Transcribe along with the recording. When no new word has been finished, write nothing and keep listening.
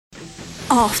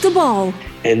Off the ball.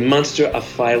 And Munster are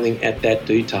failing at that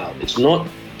detail. It's not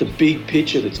the big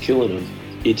picture that's killing them.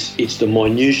 It's the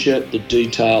minutiae, the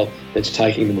detail that's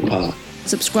taking them apart.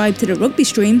 Subscribe to the rugby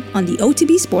stream on the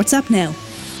OTB Sports app now.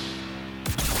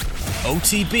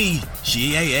 OTB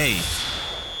GAA.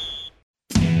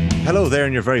 Hello there,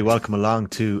 and you're very welcome along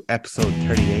to episode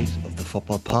 38 of the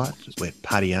Football Pod with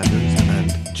Paddy Andrews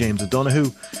and James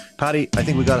O'Donoghue. Paddy, I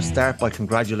think we got to start by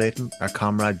congratulating our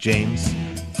comrade James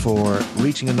for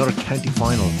reaching another county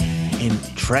final in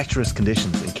treacherous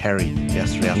conditions in Kerry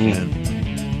yesterday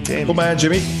afternoon. James, good man,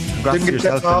 Jimmy. Congrats Didn't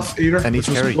get kept off either, and East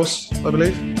Kerry, I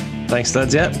believe. Thanks,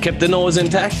 lads. Yeah, kept the nose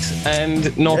intact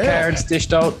and no cards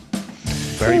dished out.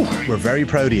 We're very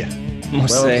proud of you.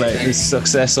 Must say, it's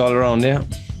success all around. Yeah.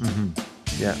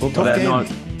 Mm-hmm. Yeah. Well, tough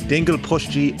game. Dingle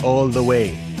pushed you all the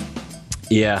way.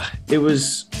 Yeah, it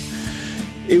was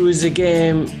a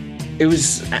game. It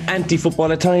was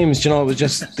anti-football at times. You know, it was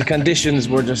just the conditions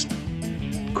were just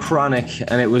chronic,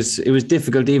 and it was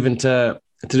difficult even to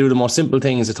do the most simple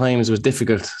things. At times, it was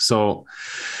difficult. So,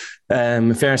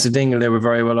 in fairness to Dingle, they were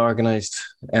very well organised,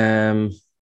 and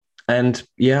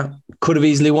yeah, could have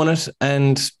easily won it.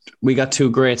 And we got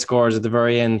two great scores at the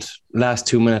very end, last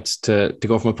 2 minutes to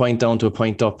go from a point down to a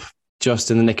point up, just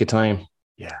in the nick of time.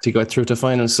 Yeah, to go through to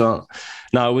final. So,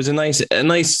 no, it was a nice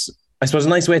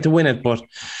way to win it, but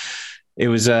it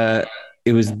was a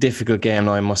difficult game.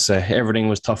 Now, I must say, everything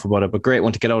was tough about it, but great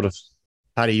one to get out of.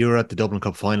 Paddy, you were at the Dublin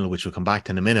Cup final, which we'll come back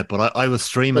to in a minute, but I was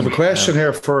streaming. I have a question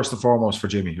here first and foremost for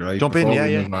Jimmy, right? Jump in,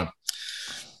 yeah.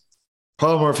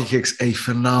 Paul Murphy kicks a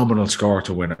phenomenal score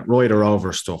to win it, right or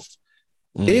over stuff.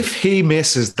 If he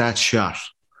misses that shot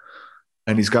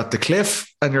and he's got the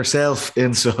cliff and yourself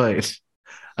inside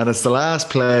and it's the last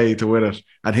play to win it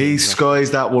and he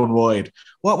skies that one wide,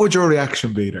 what would your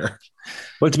reaction be there?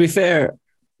 Well, to be fair,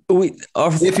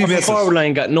 our forward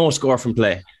line got no score from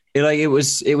play. It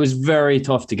was very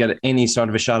tough to get any sort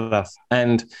of a shot off,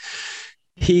 and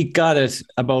he got it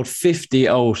about 50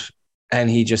 out, and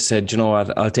he just said, "You know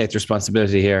what? I'll take the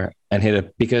responsibility here and hit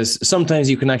it," because sometimes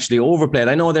you can actually overplay it.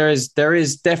 I know there is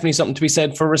definitely something to be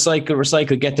said for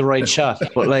recycle, get the right shot,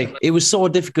 but it was so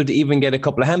difficult to even get a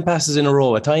couple of hand passes in a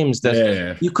row at times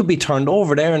that you could be turned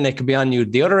over there and they could be on you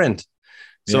at the other end.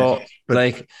 So,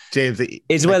 James,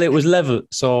 it was level.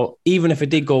 So even if it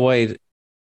did go wide,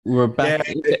 we're back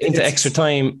into extra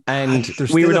time, and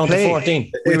we were down to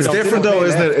 14. It's different though,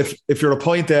 isn't it? If you're a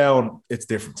point down, it's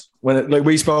different. When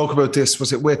we spoke about this,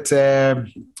 was it with was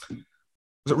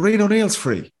it Reno Neal's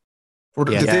free? Or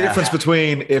the difference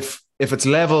between if it's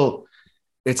level,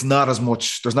 it's not as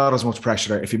much. There's not as much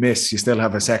pressure there. If you miss, you still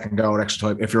have a second go at extra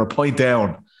time. If you're a point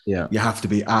down, you have to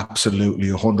be absolutely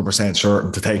 100%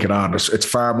 certain to take it on. It's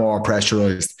far more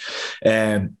pressurised.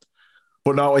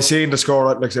 But no, I seen the score.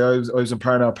 Like I say, I was in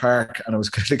Parnell Park and I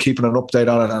was keeping an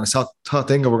update on it, and I thought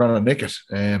Dingle were going to nick it.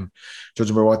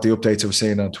 Judging by what the updates I was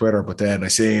seeing on Twitter, but then I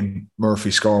seen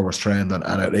Murphy's score was trending,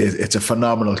 and it's a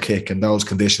phenomenal kick in those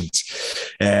conditions.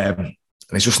 And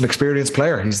he's just an experienced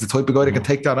player. He's the type of guy that can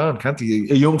take that on, can't he?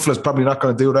 A young fella's probably not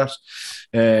going to do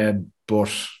that.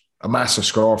 But a massive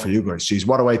score for you guys. Jeez,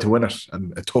 what a way to win it,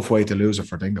 and a tough way to lose it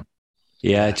for Dingle.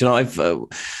 Yeah, do you know,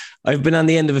 I've been on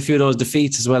the end of a few of those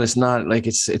defeats as well. It's not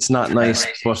it's not nice,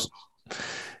 but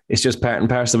it's just part and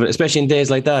parcel of it, especially in days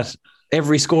like that.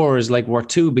 Every score is worth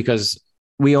two, because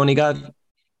we only got,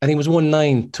 I think it was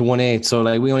 1-9 to 1-8.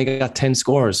 So we only got 10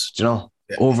 scores, you know,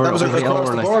 over. That was across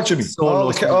the board, Jimmy. So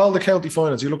all the county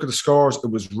finals, you look at the scores, it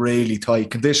was really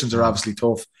tight. Conditions are obviously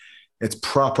tough. It's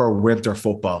proper winter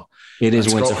football. It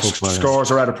is winter football. Scores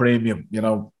are at a premium. You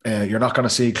know, you're not going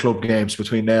to see club games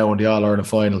between now and the All-Ireland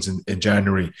finals in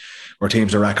January where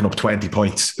teams are racking up 20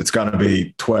 points. It's going to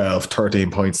be 12,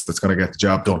 13 points that's going to get the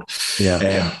job done.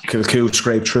 Kilcoo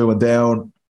scraped through and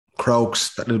down.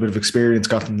 Crokes, that little bit of experience,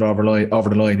 got them over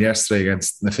the line yesterday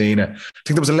against Nafina. I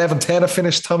think there was 11-10 a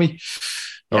finish, Tommy.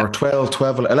 Or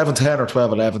 11-10 or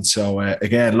 12-11. So,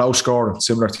 again, low scoring,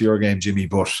 similar to your game, Jimmy,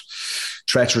 but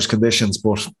treacherous conditions.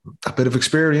 But a bit of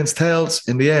experience tells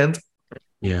in the end.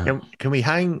 Yeah. Can we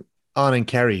hang on in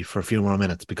Kerry for a few more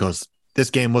minutes? Because this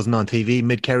game wasn't on TV.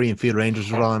 Mid-Kerry and Field Rangers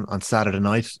were on Saturday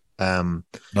night.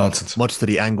 Nonsense. Much to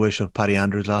the anguish of Paddy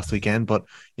Andrews last weekend. But,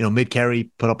 you know, Mid-Kerry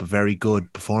put up a very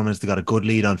good performance. They got a good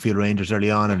lead on Field Rangers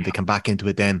early on, and they come back into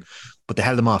it then. But they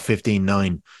held them off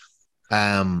 15-9.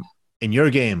 In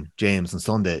your game, James, on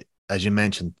Sunday, as you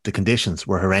mentioned, the conditions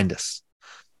were horrendous.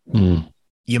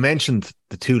 You mentioned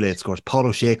the two late scores. Paul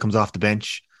O'Shea comes off the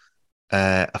bench,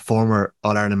 a former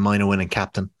All-Ireland minor winning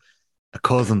captain, a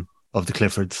cousin of the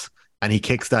Cliffords, and he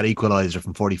kicks that equaliser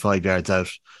from 45 yards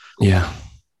out. Yeah.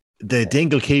 The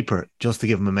Dingle keeper, just to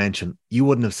give him a mention, you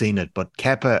wouldn't have seen it, but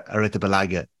Kepa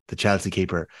Arrizabalaga, the Chelsea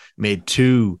keeper, made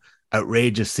 2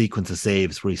 outrageous sequence of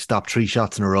saves where he stopped 3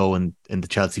 shots in a row in the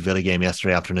Chelsea Villa game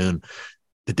yesterday afternoon.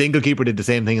 The Dingle keeper did the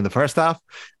same thing in the first half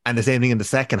and the same thing in the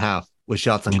second half with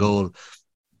shots on goal.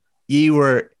 You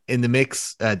were in the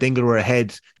mix. Dingle were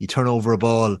ahead. You turn over a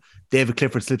ball. David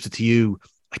Clifford slips it to you.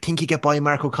 I think you get by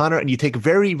Mark O'Connor and you take a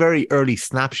very, very early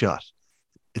snapshot.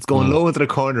 It's going low into the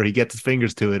corner. He gets his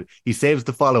fingers to it. He saves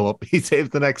the follow-up. He saves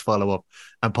the next follow-up.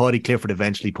 And Paddy Clifford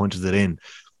eventually punches it in.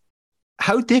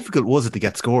 How difficult was it to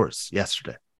get scores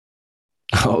yesterday?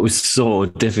 Oh, it was so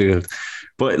difficult.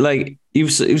 But like,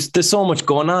 there's so much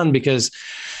going on because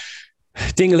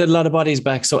Dingle had a lot of bodies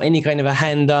back. So any kind of a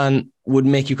hand-on would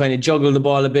make you kind of juggle the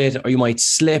ball a bit, or you might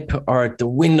slip, or the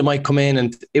wind might come in.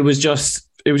 And it was just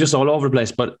all over the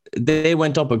place. But they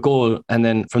went up a goal, and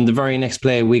then from the very next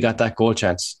play, we got that goal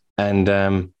chance. And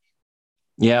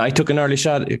I took an early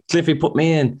shot. Cliffy put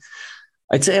me in.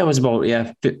 I'd say I was about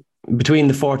between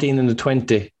the 14 and the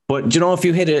 20. But if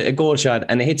you hit a goal shot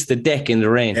and it hits the deck in the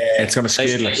rain, it's going to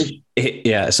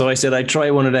skid. So I said I'd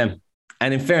try one of them.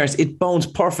 And in fairness, it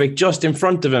bounced perfect just in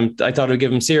front of him. I thought it would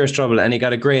give him serious trouble, and he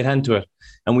got a great hand to it.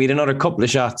 And we had another couple of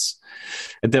shots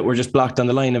that were just blocked on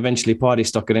the line. Eventually, Paddy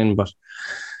stuck it in. But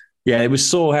yeah, it was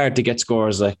so hard to get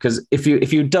scores. Because if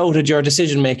you doubted your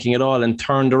decision making at all and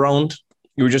turned around,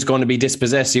 you were just going to be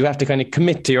dispossessed. You have to kind of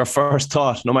commit to your first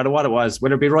thought, no matter what it was,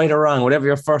 whether it be right or wrong. Whatever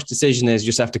your first decision is, you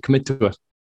just have to commit to it.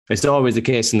 It's always the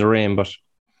case in the rain, but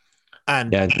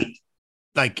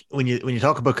when you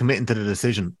talk about committing to the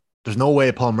decision, there's no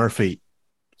way Paul Murphy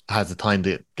has the time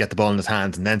to get the ball in his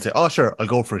hands and then say, "Oh, sure, I'll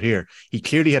go for it here." He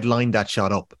clearly had lined that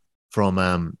shot up from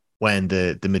when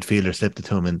the midfielder slipped it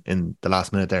to him in the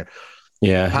last minute there.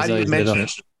 Yeah, Paddy, you mentioned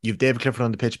it. You've David Clifford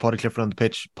on the pitch, Paddy Clifford on the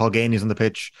pitch, Paul Gainey's on the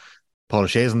pitch, Paul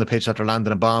O'Shea's on the pitch after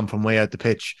landing a bomb from way out the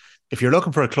pitch. If you're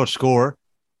looking for a clutch score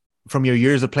from your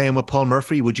years of playing with Paul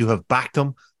Murphy, would you have backed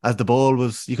him as the ball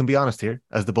was, you can be honest here,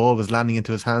 as the ball was landing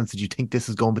into his hands? Did you think this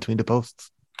is going between the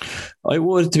posts? I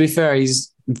would, to be fair.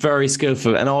 He's very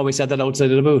skillful and always had that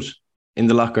outside of the boot in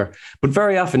the locker. But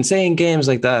very often, saying games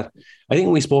like that, I think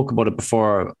we spoke about it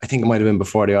before. I think it might have been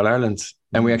before the All-Ireland,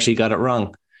 and we actually got it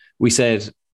wrong. We said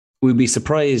we'd be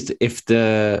surprised if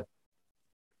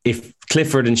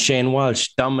Clifford and Shane Walsh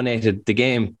dominated the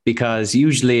game, because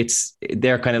usually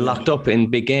they're kind of locked up in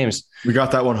big games. We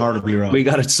got that one horribly wrong. We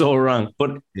got it so wrong.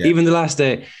 But even the last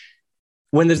day,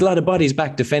 when there's a lot of bodies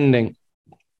back defending,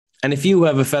 and if you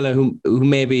have a fella who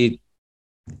maybe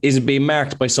is being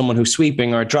marked by someone who's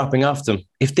sweeping or dropping off them,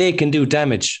 if they can do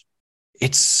damage,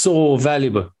 it's so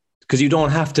valuable, because you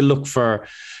don't have to look for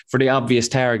the obvious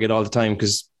target all the time,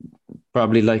 because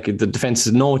probably like the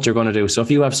defenses know what you're going to do. So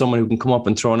if you have someone who can come up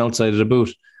and throw an outside of the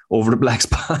boot over the black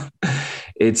spot,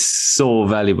 it's so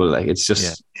valuable. Like, it's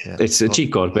just, it's a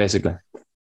cheat code, basically.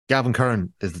 Gavin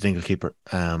Curran is the Dingle keeper.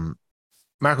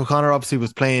 Mark O'Connor obviously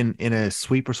was playing in a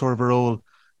sweeper sort of a role.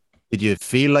 Did you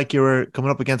feel like you were coming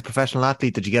up against a professional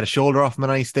athlete? Did you get a shoulder off him at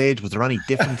any stage? Was there any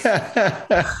difference?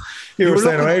 you were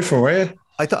staying away from, were you?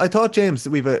 I thought, James,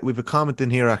 we've a comment in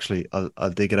here actually. I'll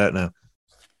dig it out now.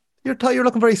 You're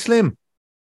looking very slim.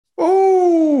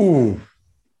 Oh,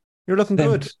 you're looking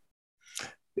good.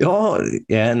 Oh,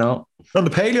 yeah, no. On the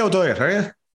paleo diet, are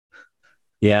you?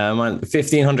 Yeah, I'm on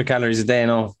 1,500 calories a day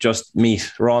now, just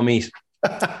meat, raw meat.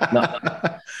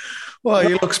 Well,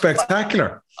 you look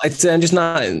spectacular. I'm just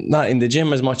not in the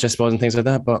gym as much, I suppose, and things like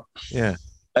that. But yeah,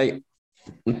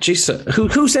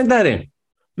 who sent that in?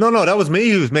 No, that was me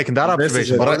who was making that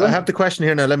observation. But I have the question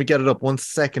here now. Let me get it up 1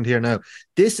 second here now.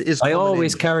 This is. I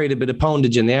always carried a bit of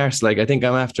poundage in the arse. Like, I think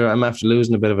I'm after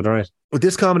losing a bit of it, right? Well,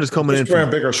 this comment is coming in. Wearing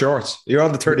bigger shorts. You're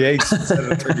on the 38s instead of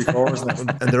the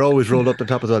 34s, and they're always rolled up the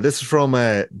top as well. This is from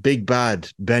Big Bad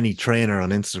Benny Trainer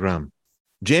on Instagram.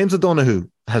 James O'Donoghue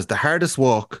has the hardest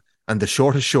walk and the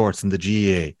shortest shorts in the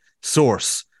GAA.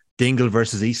 Source: Dingle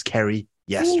versus East Kerry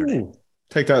yesterday. Ooh.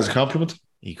 Take that as a compliment.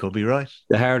 He could be right.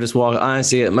 The hardest walk.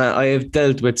 Honestly, man, I have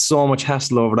dealt with so much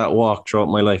hassle over that walk throughout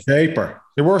my life. Paper.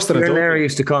 You're worse than Kieran Larry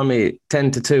used to call me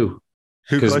 10 to 2.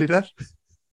 Who called you that?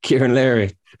 Kieran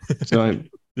Larry. So I'm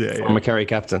a Kerry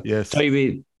captain. Yes. So you'd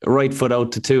be right foot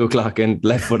out to 2 o'clock and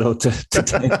left foot out to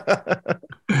 10.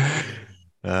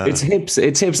 It's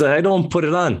hips. I don't put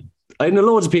it on. I know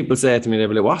loads of people say it to me, they're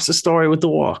like, "What's the story with the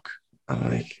walk?" I'm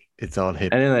like, it's all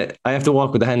hip. And then I have to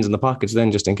walk with the hands in the pockets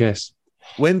then, just in case.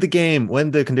 When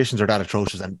the conditions are that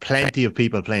atrocious, and plenty of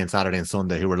people playing Saturday and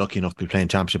Sunday who were lucky enough to be playing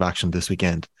championship action this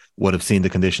weekend would have seen the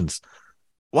conditions.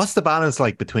 What's the balance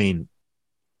like between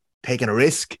taking a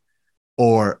risk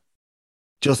or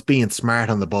just being smart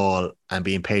on the ball and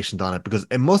being patient on it, because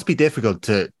it must be difficult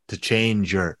to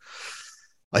change your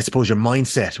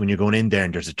mindset when you're going in there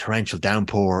and there's a torrential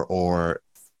downpour, or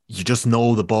you just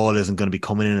know the ball isn't going to be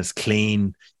coming in as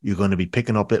clean. You're going to be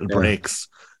picking up little breaks.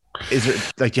 Is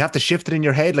it like you have to shift it in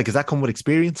your head? Like, does that come with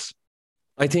experience?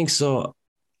 I think so.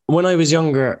 When I was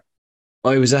younger,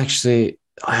 I actually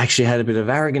had a bit of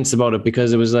arrogance about it,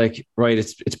 because it was like, right,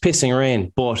 it's pissing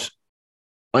rain, but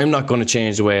I'm not going to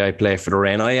change the way I play for the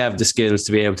rain. I have the skills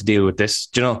to be able to deal with this,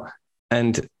 you know?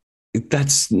 And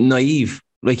that's naive.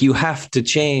 Like, you have to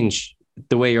change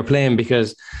the way you're playing,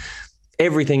 because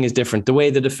everything is different. The way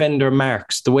the defender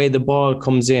marks, the way the ball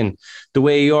comes in, the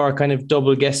way you're kind of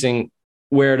double guessing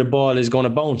where the ball is going to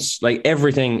bounce. Like,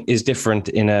 everything is different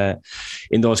in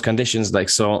those conditions. Like,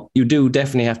 so you do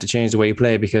definitely have to change the way you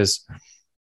play, because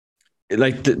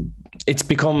like it's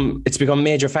become a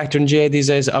major factor in GA these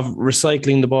days of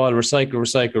recycling the ball,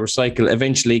 recycle,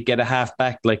 eventually get a half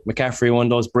back like McCaffrey, one of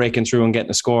those breaking through and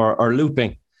getting a score, or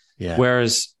looping. Yeah.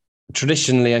 Whereas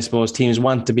traditionally, I suppose teams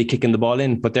want to be kicking the ball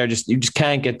in, but you just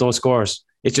can't get those scores.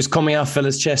 It's just coming off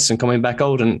fellas' chests and coming back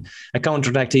out, and a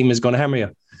counter-attack team is going to hammer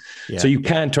you. Yeah. So you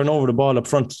can't turn over the ball up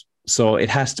front. So it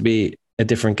has to be a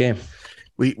different game.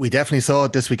 We definitely saw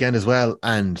it this weekend as well.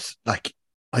 And like,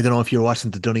 I don't know if you were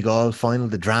watching the Donegal final,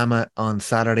 the drama on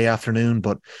Saturday afternoon,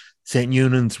 but St.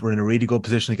 Eunan's were in a really good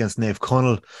position against Naomh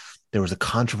Conaill. There was a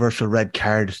controversial red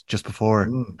card just before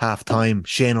half time.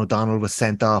 Shane O'Donnell was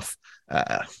sent off.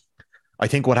 I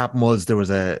think what happened was there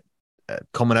was a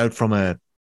coming out from a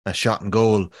shot and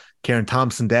goal. Kieran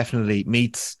Thompson definitely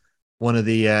meets one of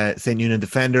the St. Eunan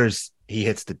defenders. He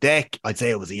hits the deck. I'd say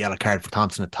it was a yellow card for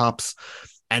Thompson at tops.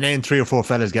 And then 3 or 4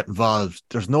 fellas get involved.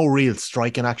 There's no real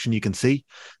striking action you can see.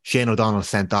 Shane O'Donnell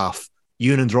sent off.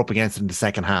 Eunan's are up against it in the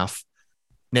second half.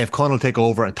 Naomh Conaill take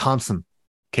over, and Thompson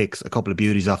kicks a couple of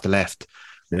beauties off the left.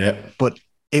 Yeah. But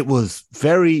it was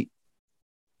very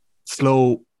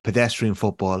slow pedestrian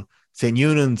football. St.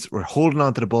 Eunan's were holding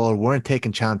on to the ball, weren't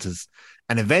taking chances.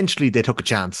 And eventually they took a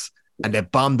chance and they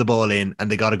bombed the ball in and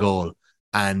they got a goal.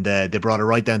 And they brought it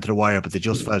right down to the wire, but they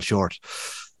just fell short.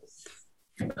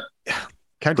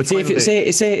 But say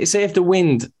if the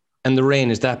wind and the rain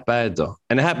is that bad though,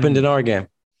 and it happened in our game,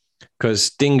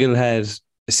 because Dingle had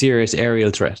a serious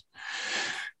aerial threat,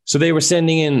 so they were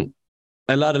sending in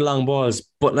a lot of long balls.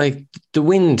 But like the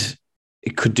wind,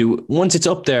 it could do once it's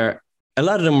up there. A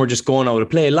lot of them were just going out to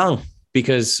play long,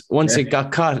 because once it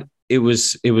got caught, it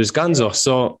was gonzo.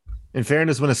 So in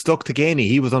fairness, when it stuck to Gainey,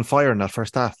 he was on fire in that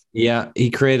first half. Yeah, he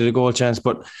created a goal chance,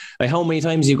 but like, how many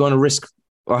times are you going to risk,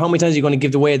 or how many times are you going to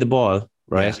give away the ball?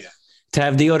 Right. Yeah. To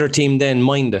have the other team then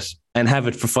mind it and have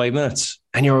it for 5 minutes.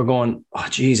 And you're going, oh,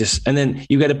 Jesus. And then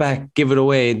you get it back, give it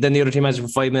away. Then the other team has it for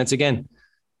 5 minutes again.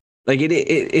 Like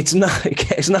it's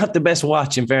not the best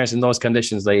watch in fairness in those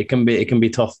conditions. Like it can be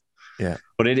tough. Yeah.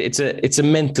 But it's a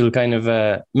mental kind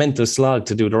of mental slog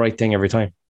to do the right thing every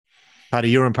time. Paddy,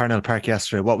 you were in Parnell Park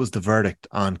yesterday. What was the verdict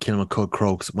on Kilmacud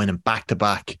Crokes winning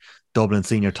back-to-back Dublin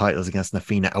senior titles against Na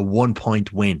Fianna, a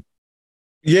 1-point win?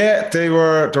 Yeah, they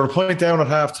were a point down at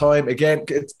half time. Again,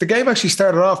 the game actually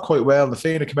started off quite well. Na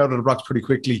Fianna came out of the blocks pretty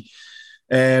quickly,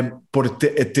 but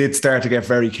it did start to get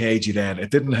very cagey then.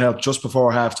 It didn't help. Just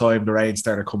before half time, the rain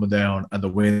started coming down and the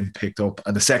wind picked up,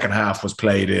 and the second half was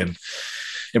played in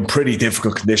pretty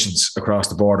difficult conditions across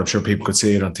the board. I'm sure people could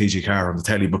see it on TG Car on the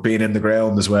telly, but being in the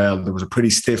ground as well, there was a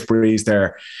pretty stiff breeze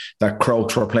there that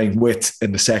Crokes were playing with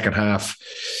in the second half.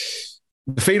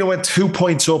 Na Fianna went 2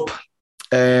 points up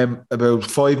about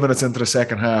 5 minutes into the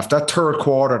second half. That third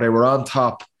quarter, they were on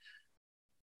top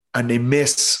and they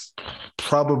missed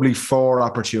probably 4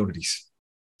 opportunities.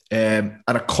 And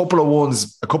a couple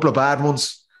of bad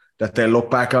ones that they look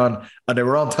back on, and they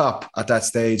were on top at that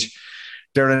stage.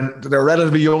 They're a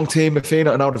relatively young team, Na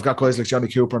Fianna. I know they've got guys like Johnny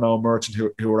Cooper and Owen Merchant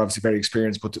who are obviously very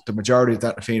experienced, but the majority of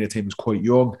that Na Fianna team is quite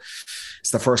young.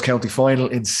 It's the first county final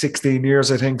in 16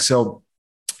 years, I think. So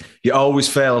you always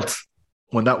felt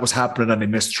when that was happening and they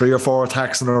missed 3 or 4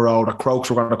 attacks in a row, the Crokes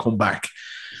were going to come back.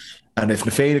 And if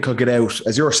Na Fianna could get out,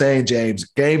 as you were saying, James,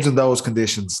 games in those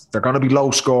conditions, they're going to be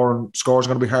low scoring. Scores are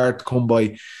going to be hard to come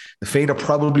by. Na Fianna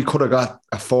probably could have got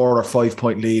a 4 or 5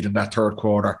 point lead in that third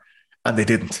quarter, and they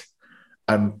didn't.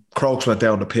 And Crokes went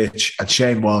down the pitch, and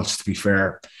Shane Walsh, to be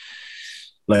fair,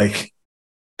 like,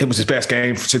 it was his best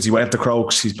game since he went to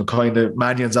Crokes. He's been kind of,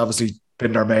 Mannion's obviously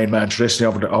been their main man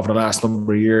traditionally over the last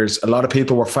number of years. A lot of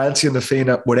people were fancying Na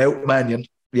Fianna without Mannion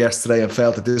yesterday and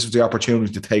felt that this was the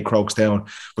opportunity to take Crokes down.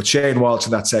 But Shane Walsh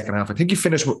in that second half, I think he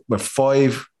finished with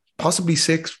 5, possibly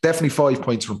 6, definitely 5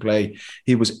 points from play.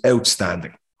 He was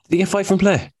outstanding. Did he get 5 from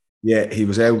play? Yeah, he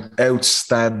was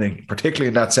outstanding, particularly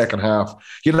in that second half.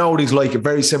 You know what he's like,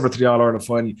 very similar to the All-Ireland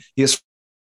final. He has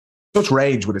such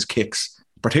range with his kicks,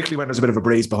 particularly when there's a bit of a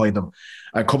breeze behind him.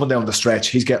 And coming down the stretch,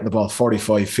 he's getting the ball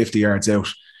 45, 50 yards out.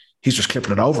 He's just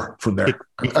clipping it over from there.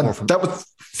 That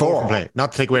was four. Play.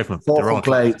 Not to take away from him. Four from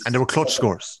play. And there were clutch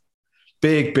scores.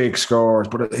 Big scores.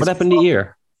 But what happened the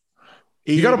year?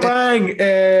 He got a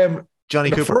bang Johnny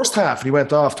in the Cooper. First half, and he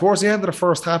went off. Towards the end of the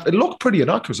first half, it looked pretty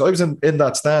innocuous. I was in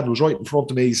that stand. It was right in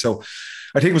front of me. So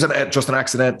I think it was just an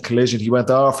accident collision. He went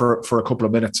off for a couple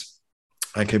of minutes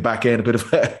and came back in a bit of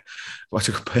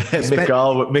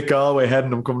Mick Galway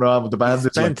heading him coming on with the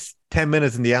bandage. Spent 10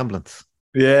 minutes in the ambulance.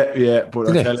 Yeah.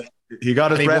 But I tell you, he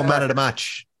got his breath back. Man of the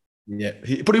match. Yeah.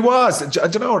 But he was. Do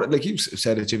you know, like you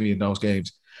said it, Jimmy, in those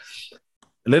games,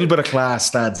 a little bit of class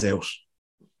stands out.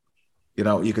 You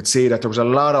know, you could see that there was a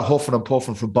lot of huffing and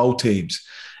puffing from both teams.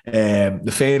 The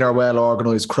Féin are well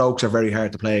organised. Crokes are very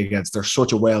hard to play against. They're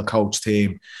such a well-coached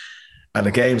team. And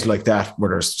the games like that,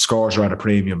 where there's scores are at a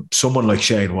premium, someone like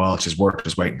Shane Walsh is worth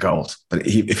his weight in gold. But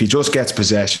if he just gets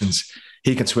possessions,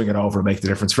 he can swing it over and make the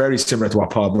difference. Very similar to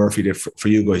what Paul Murphy did for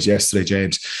you guys yesterday,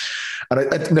 James.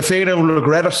 And the Féin will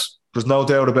regret it. There's no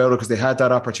doubt about it, because they had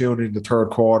that opportunity in the third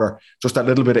quarter, just that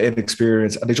little bit of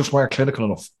inexperience, and they just weren't clinical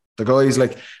enough. The guys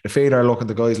like the Féin are looking,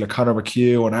 the guys like Conor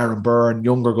McHugh and Aaron Byrne,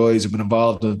 younger guys who've been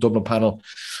involved in the Dublin panel,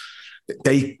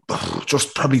 they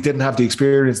just probably didn't have the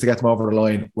experience to get them over the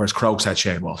line, whereas Crokes had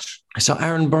Shane Walsh. I saw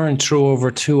Aaron Byrne throw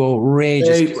over two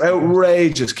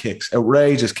outrageous kicks.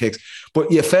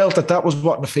 But you felt that was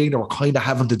what the Féin were kind of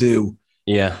having to do.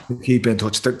 Yeah, to keep in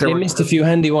touch. They missed a few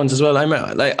handy ones as well.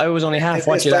 I was only half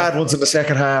watching. Bad ones in the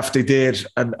second half, they did,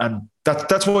 and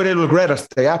that's why they'll regret it.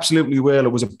 They absolutely will.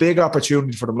 It was a big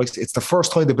opportunity for them. Like, it's the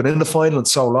first time they've been in the final in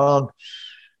so long,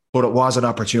 but it was an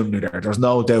opportunity there. There's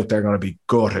no doubt they're going to be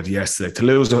gutted yesterday to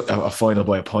lose a final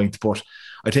by a point. But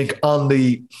I think on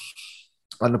the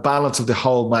balance of the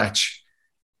whole match,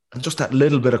 and just that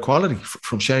little bit of quality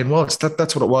from Shane Walsh,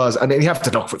 that's what it was. And you have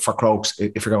to look for Crokes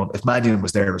if Mannion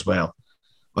was there as well.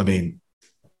 I mean,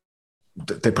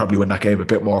 they probably win that game a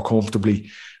bit more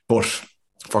comfortably. But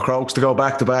for Crokes to go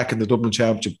back-to-back in the Dublin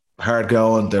Championship, hard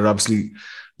going. They're obviously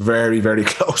very, very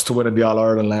close to winning the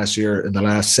All-Ireland last year in the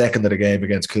last second of the game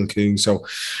against Kilcoo. So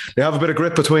they have a bit of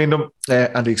grit between them,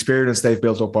 and the experience they've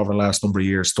built up over the last number of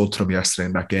years stood to them yesterday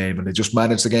in that game, and they just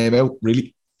managed the game out,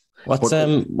 really. What's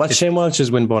Shane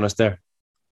Walsh's win bonus there?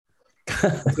 I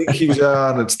think he was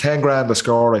on, it's 10 grand a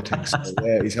score, I think. So,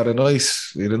 yeah, he's had a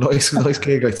nice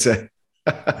gig, I'd say.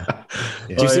 Do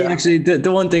you see, actually,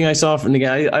 the one thing I saw from the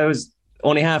game, I was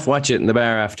only half watching it in the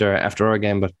bar after our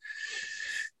game, but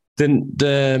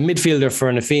the midfielder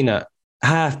for Nafina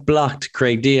half blocked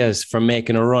Craig Diaz from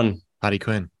making a run. Paddy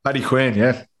Quinn,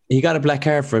 yeah. He got a black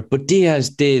card for it, but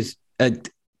Diaz did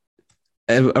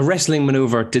a wrestling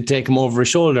maneuver to take him over his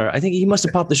shoulder. I think he must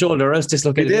have popped the shoulder or else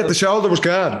dislocated. He did. The shoulder was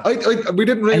gone. We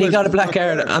didn't realize. And he got a black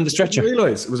card on the stretcher. We didn't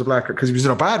realize it was a black card because he was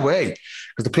in a bad way.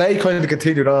 Because the play kind of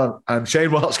continued on, and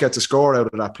Shane Walsh gets a score out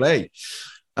of that play.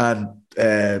 And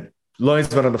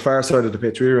linesman on the far side of the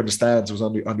pitch, we were in the stands, was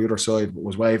on the other side,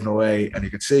 was waving away, and you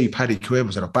could see Paddy Quinn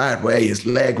was in a bad way. His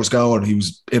leg was going. He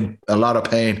was in a lot of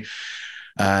pain,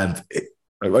 and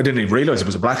I didn't even realise it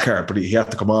was a black card, but he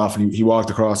had to come off, and he walked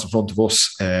across in front of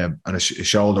us, and his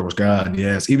shoulder was gone.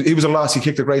 Yes, he was a loss. He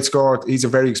kicked a great score. He's a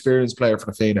very experienced player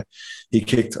for Nafina. He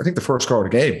kicked, I think, the first score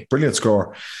of the game. Brilliant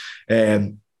score.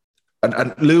 And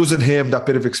losing him, that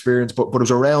bit of experience, but it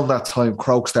was around that time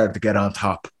Croke started to get on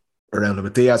top around him.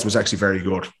 But Diaz was actually very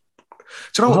good.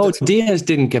 So, Diaz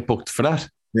didn't get booked for that.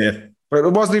 Yeah. But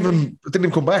it didn't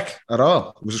even come back at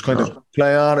all. It was just kind of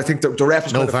play on. I think the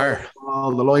ref was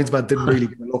the linesman didn't really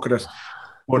look at it.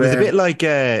 But, it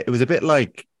was a bit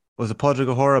like was it Padraig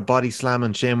O'Hara body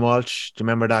slamming Shane Walsh? Do you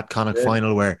remember that Connacht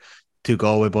final where two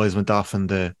Galway boys went off in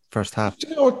the first half? Do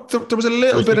you know what? There was a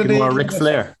little bit of more Ric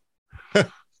Flair.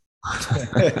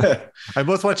 I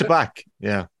must watch it back.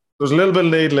 Yeah, there's a little bit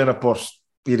of needle in it, but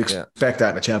you'd expect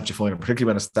that in a championship final,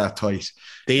 particularly when it's that tight.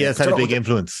 Diaz had a big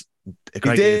influence. He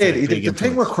did. The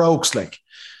thing with Crokes, like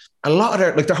a lot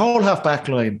of their whole half back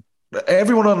line,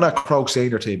 everyone on that Croke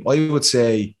senior team, I would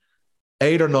say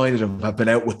 8 or 9 of them have been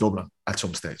out with Dublin at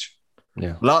some stage.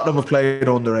 Yeah, a lot of them have played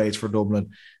underage for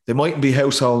Dublin. They mightn't be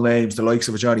household names, the likes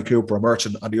of a Johnny Cooper or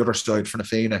Merchant on the other side for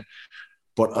Nafina,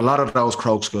 but a lot of those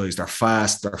Crokes guys, they're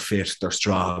fast, they're fit, they're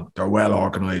strong, they're well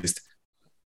organised.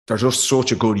 They're just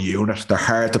such a good unit. They're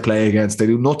hard to play against. They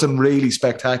do nothing really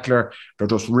spectacular. They're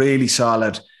just really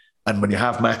solid. And when you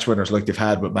have match winners like they've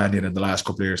had with Mannion in the last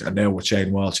couple of years, and now with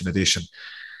Shane Walsh in addition,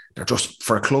 they're just,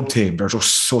 for a club team, they're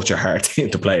just such a hard team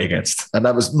to play against. And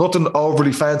that was nothing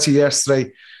overly fancy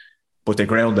yesterday. but they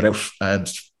grounded out.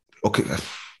 And okay,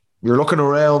 you're looking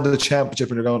around the championship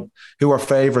and you're going, who are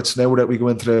favourites now that we go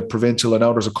into the provincial? I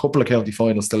know there's a couple of county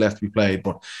finals still left to be played,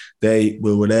 but they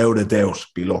will without a doubt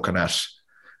be looking at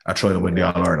trying to win the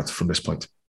All-Ireland from this point.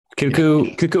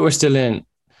 Kilcoo are still in.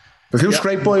 Kilcoo's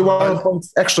great boy, 1 point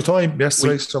extra time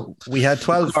yesterday. So we had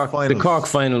 12 finals. The Cork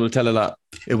final will tell a lot.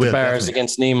 It will. The Bears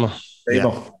against Nemo.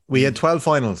 Yeah. We had 12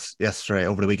 finals yesterday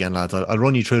over the weekend, lads. I'll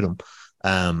run you through them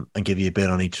and give you a bit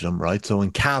on each of them, right? So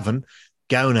in Cavan,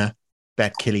 Gowna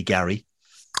bet Killygarry.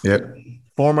 Yeah.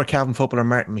 Former Cavan footballer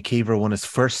Martin McKeever won his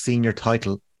first senior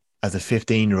title as a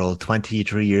 15-year-old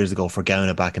 23 years ago for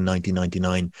Gowna back in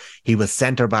 1999. He was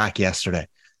centre-back yesterday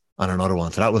on another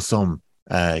one. So that was some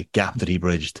gap that he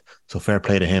bridged. So fair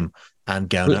play to him and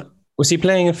Gowna. Was he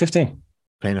playing at 15?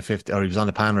 Playing at 15, or he was on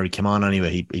the panel, or he came on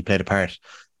anyway. He played a part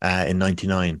in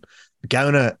 99.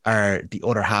 Gowna are the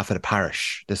other half of the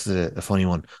parish. This is a funny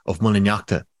one, of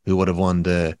Mullinachta, who would have won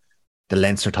the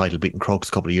Leinster title, beating Crokes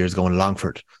a couple of years ago in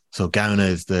Longford. So Gowna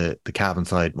is the Cavan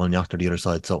side, Mullinachta the other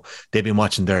side. So they've been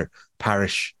watching their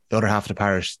parish, the other half of the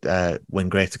parish, win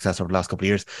great success over the last couple of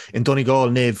years. In Donegal,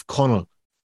 Nave Connell,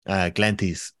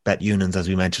 Glenties bet Unions, as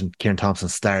we mentioned. Kieran Thompson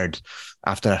starred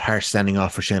after that harsh sending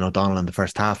off for Shane O'Donoghue in the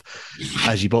first half.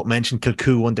 As you both mentioned,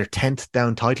 Kilcoo won their 10th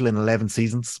down title in 11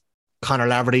 seasons. Conor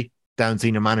Laverty, down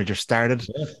senior manager, started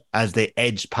as they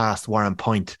edged past Warren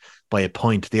Point by a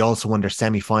point. They also won their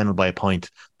semi-final by a point,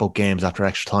 both games after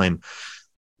extra time.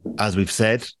 As we've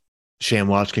said, Shane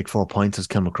Walsh kicked 4 points as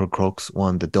Kilmacrud Crokes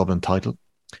won the Dublin title.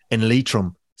 In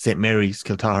Leitrim, St. Mary's,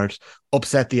 Kiltahart,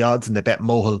 upset the odds and they bet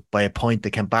Mohill by a point. They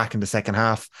came back in the second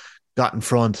half, got in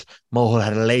front. Mohill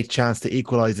had a late chance to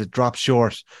equalise it, dropped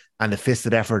short, and the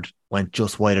fisted effort went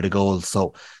just wide of the goal.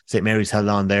 So St. Mary's held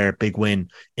on there, big win.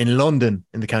 In London,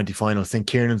 in the county final, St.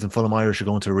 Kiernan's and Fulham Irish are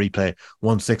going to a replay,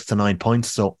 1-6 to 9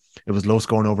 points. So it was low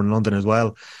scoring over in London as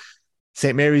well.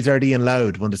 St. Mary's RD and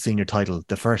Louth won the senior title,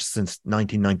 the first since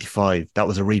 1995. That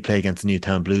was a replay against the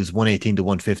Newtown Blues, 118 to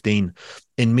 115.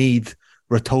 In Meath,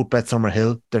 Ratoath bet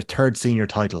Summerhill, their third senior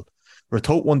title.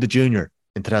 Ratoath won the junior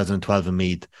in 2012 in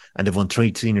Meath, and they've won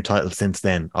 3 senior titles since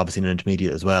then, obviously in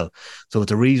intermediate as well. So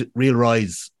it's a real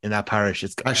rise in that parish.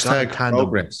 It's gone in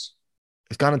tandem.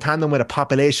 It's gone in tandem with a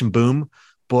population boom,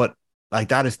 but like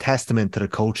that is testament to the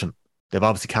coaching. They've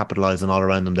obviously capitalised on all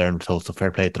around them there in Ratoath, so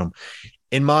fair play to them.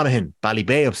 In Monaghan,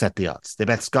 Ballybay upset the odds. They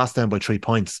bet Scotsdown by 3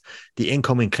 points. The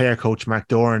incoming Clare coach, Mark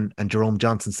Doran, and Jerome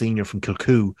Johnson Sr. from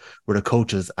Kilcoo were the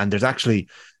coaches. And there's actually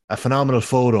a phenomenal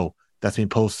photo that's been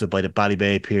posted by the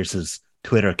Ballybay Pierce's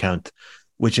Twitter account,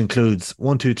 which includes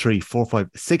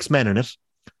 6 men in it.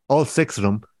 All 6 of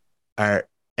them are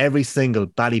every single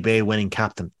Ballybay winning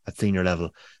captain at senior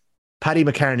level. Paddy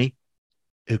McCartney,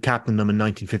 who captained them in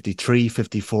 1953,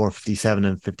 54, 57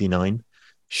 and 59.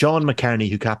 Sean McCartney,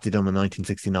 who captained them in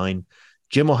 1969.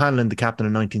 Jim O'Hanlon, the captain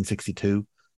in 1962.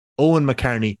 Owen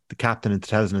McCartney, the captain in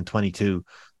 2022.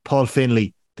 Paul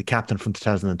Finlay, the captain from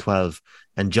 2012.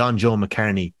 And John Joe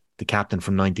McCartney, the captain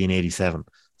from 1987.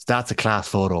 So that's a class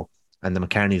photo. And the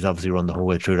McCartneys obviously run the whole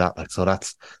way through that. So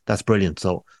that's brilliant.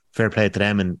 So fair play to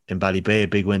them in Ballybay. A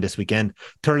big win this weekend.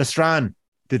 Turlestrane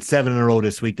did 7 in a row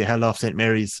this week. They held off St.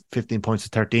 Mary's 15 points to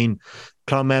 13.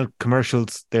 Clonmel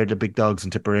Commercials, they're the big dogs in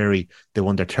Tipperary. They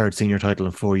won their 3rd senior title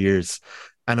in 4 years.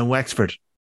 And in Wexford,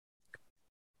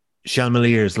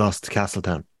 Shelmaliers lost to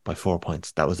Castletown by 4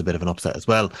 points. That was a bit of an upset as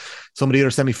well. Some of the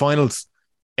other semi-finals,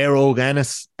 Aero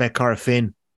Ennis bet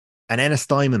Corofin, and Ennis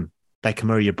Diamond bet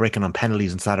Camuria Bricken on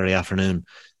penalties on Saturday afternoon.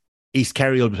 East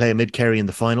Kerry will play Mid Kerry in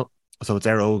the final. So it's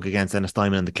Aero against Ennis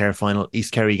Diamond in the Kerry final.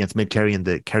 East Kerry against Mid Kerry in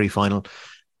the Kerry final.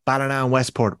 Ballina and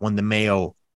Westport won the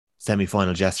Mayo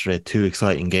semi-finals yesterday. 2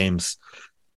 exciting games.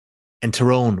 In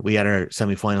Tyrone, we had our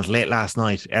semi-finals late last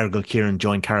night. Ergal Kieran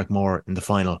joined Carrickmore in the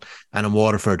final. And in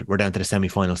Waterford, we're down to the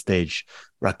semi-final stage.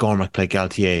 Rathgormack played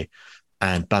Galtier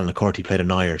and Ballynacorty played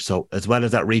Anire. So as well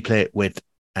as that replay with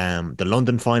the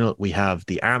London final, we have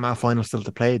the Armagh final still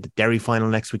to play, the Derry final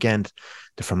next weekend,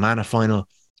 the Fermanagh final,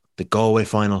 the Galway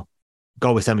final,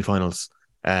 Galway semi-finals,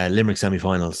 Limerick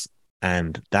semi-finals,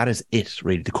 and that is it,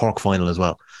 really. The Cork final as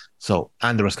well. So,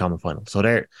 and the Roscommon final. So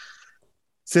there,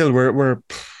 still, we're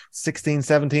 16,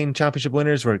 17 championship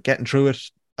winners. We're getting through it.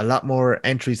 A lot more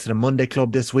entries to the Monday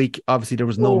Club this week. Obviously, there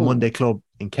was no Monday Club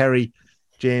in Kerry.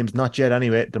 James, not yet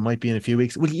anyway. There might be in a few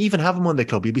weeks. Will you even have a Monday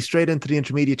Club? You'll be straight into the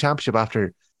intermediate championship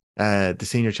after the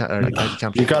senior or the county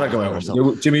championship. You got to go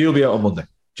out. Jimmy, you'll be out on Monday.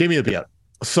 Jimmy will be out.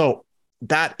 So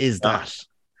that is that.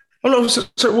 Well, no,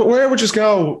 so where would you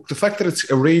go? The fact that it's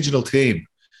a regional team.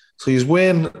 So you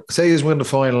win the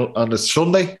final on the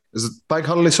Sunday. Is it Bank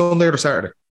Holiday Sunday or Saturday?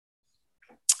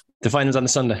 The final's on the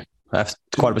Sunday. After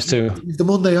 2:15. The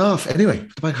Monday off anyway.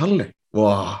 The bank holiday.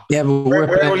 Wow. Yeah, but we're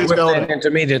playing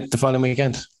intermediate the following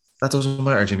weekend. That doesn't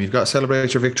matter, Jimmy. You've got to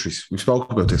celebrate your victories. We've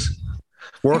spoken about this.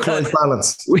 Work-life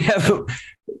balance. We haven't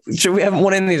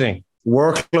won anything.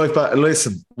 Work-life balance.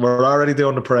 Listen, we're already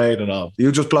doing the parade and all.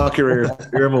 You just block your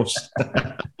earmuffs.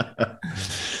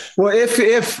 Well,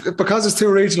 if because it's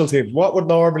 2 regional teams, what would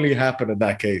normally happen in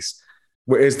that case?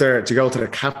 Do you go to the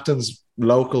captain's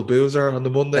local boozer on the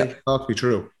Monday? Talk me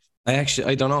through. I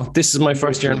don't know. This is my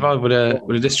first year involved with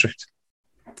a district.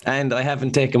 And I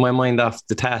haven't taken my mind off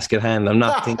the task at hand. I'm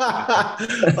not thinking.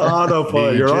 Oh, no,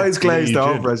 Paul. Your eyes glazed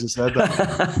over as you said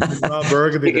that.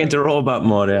 Burgundy. Into robot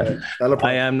mode, yeah.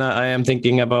 I am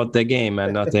thinking about the game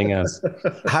and nothing else.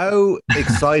 How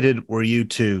excited were you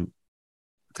two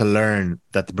to learn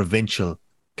that the provincial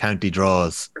county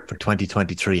draws for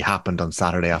 2023 happened on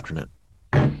Saturday afternoon?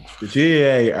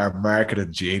 The GAA are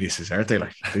marketing geniuses, aren't they?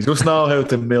 Like, they just know how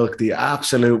to milk the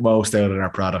absolute most out of their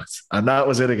products. And that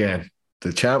was it again.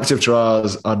 The championship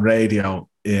draws on radio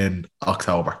in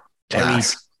October.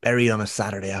 Buried on a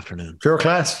Saturday afternoon. Pure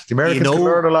class. The Americans can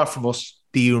learn a lot from us.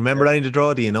 Do you remember any of the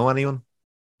draw? Do you know anyone?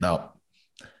 No.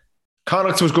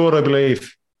 Connacht was good, I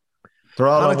believe. They're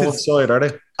all on one side, are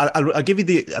they? I'll give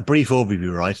you a brief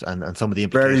overview, right? And some of the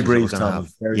implications. Very brief, Tom.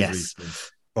 Yes.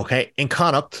 Brief. Okay. In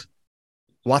Connacht,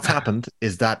 what's happened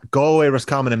is that Galway,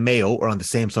 Roscommon and Mayo are on the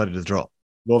same side of the draw.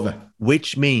 Love it.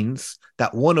 Which means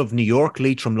that one of New York,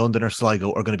 Leitrim, London or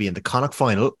Sligo are going to be in the Connacht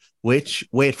final, which,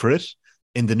 wait for it,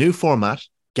 in the new format,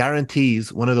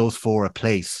 guarantees one of those 4 a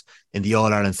place in the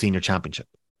All-Ireland Senior Championship.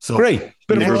 So great.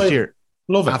 Next year,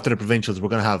 love it. After the provincials, we're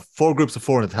going to have 4 groups of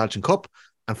 4 in the Tailteann Cup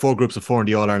and 4 groups of 4 in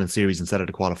the All-Ireland Series instead of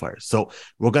the qualifiers. So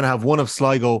we're going to have one of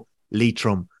Sligo,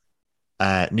 Leitrim,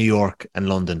 New York and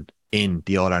London in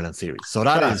the All-Ireland Series. So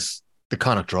that is the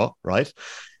Connacht draw, right?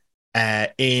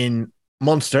 In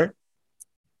Munster,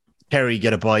 Kerry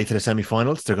get a bye to the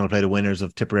semi-finals. They're going to play the winners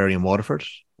of Tipperary and Waterford.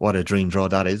 What a dream draw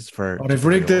that is for. Oh, they've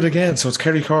rigged it again, so it's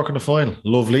Kerry Cork in the final.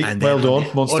 Lovely, and well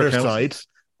done. Munster other side,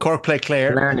 Cork play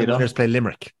Clare, and the winners play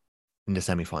Limerick in the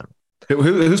semi-final.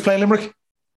 Who's playing Limerick?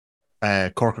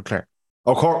 Cork or Clare.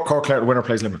 Oh, Cork Clare. The winner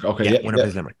plays Limerick. Okay, winner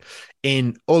plays Limerick.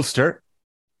 In Ulster,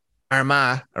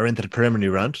 Armagh are into the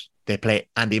preliminary round. They play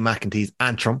Andy McEntee's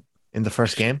Antrim in the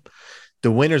first game.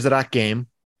 The winners of that game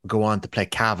go on to play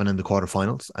Cavan in the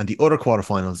quarterfinals, and the other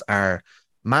quarterfinals are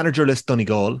managerless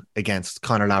Donegal against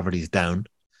Conor Laverty's Down,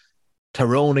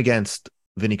 Tyrone against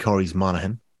Vinnie Corey's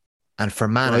Monaghan, and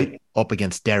Fermanagh up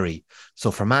against Derry.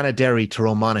 So Fermanagh, Derry,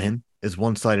 Tyrone, Monaghan is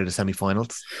one side of the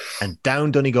semi-finals, and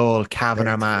Down, Donegal, Cavan,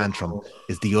 Armagh, Antrim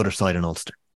is the other side in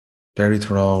Ulster. Derry,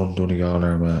 Tyrone, Donegal,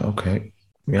 Armagh. Okay.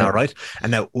 Yeah. All right.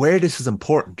 And now where this is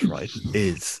important, right,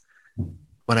 is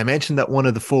when I mentioned that one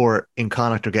of the 4 in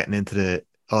Connacht are getting into the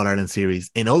All-Ireland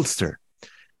Series in Ulster,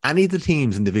 any of the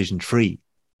teams in Division 3,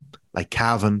 like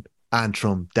Cavan,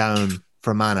 Antrim, Down,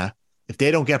 Fermanagh, if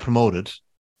they don't get promoted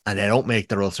and they don't make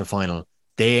their Ulster final,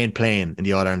 they ain't playing in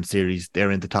the All-Ireland Series.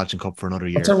 They're in the Tailteann Cup for another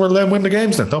year. So we'll then win the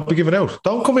games then. Don't be giving out.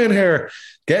 Don't come in here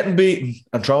getting beaten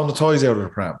and throwing the toys out of the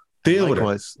pram. Deal with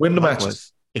it. Win the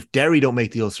matches. If Derry don't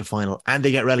make the Ulster final and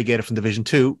they get relegated from Division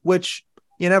 2, which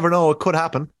you never know, it could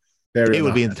happen, they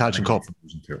will be in the Tailteann Cup.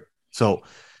 So,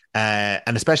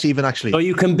 and especially even actually... So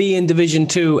you can be in Division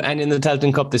 2 and in the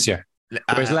Tailteann Cup this year?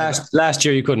 Whereas last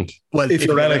year you couldn't. Well, if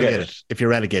you're relegated. If you're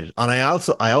relegated. And I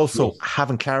also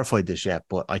haven't clarified this yet,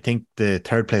 but I think the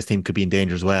third place team could be in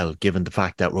danger as well, given the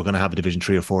fact that we're going to have a Division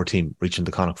 3 or 4 team reaching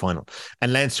the Connacht final.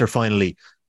 And Leinster finally,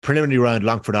 preliminary round,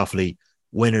 Longford Offaly,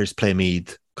 winners play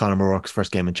Meath. Conor O'Rourke's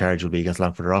first game in charge will be against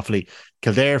Longford or Offaly.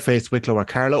 Kildare face Wicklow or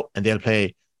Carlow, and they'll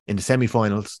play in the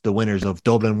semi-finals the winners of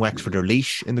Dublin, Wexford or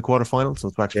Laois in the quarterfinals. So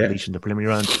it's Wexford Laois in the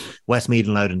preliminary round, Westmeath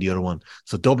and Louth in the other one.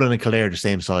 So Dublin and Kildare the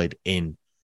same side in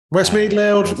Westmeath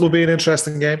Louth will be an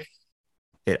interesting game.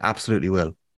 It absolutely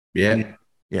will. Yeah.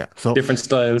 So different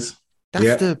styles.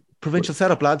 That's the provincial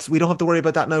setup, lads. We don't have to worry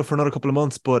about that now for another couple of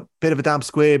months, but bit of a damp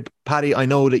squib. Paddy, I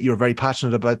know that you're very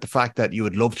passionate about the fact that you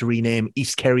would love to rename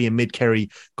East Kerry and Mid Kerry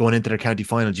going into their county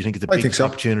final. Do you think it's a big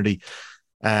opportunity?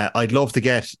 I'd love to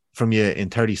get from you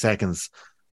in 30 seconds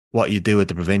what you'd do with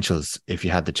the provincials if you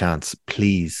had the chance.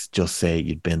 Please just say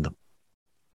you'd bin them.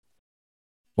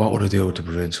 What would I do with the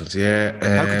provincials?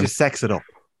 How could you sex it up?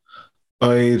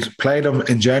 I'd play them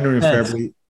in January and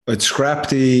February. I'd scrap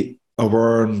the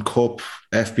O'Byrne Cup,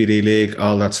 FBD League,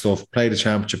 all that stuff. Play the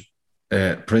championship,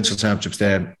 provincial championships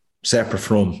then, separate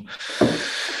from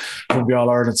the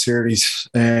All-Ireland Series.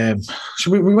 So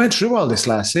we went through all this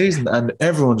last season and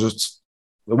everyone just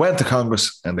went to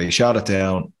Congress and they shot it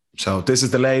down. So this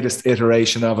is the latest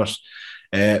iteration of it.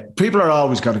 People are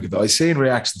always going to give. I've seen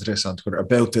reactions to this on Twitter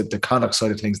about the Connacht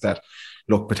side of things that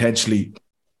look potentially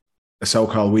a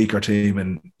so-called weaker team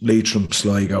in Leitrim,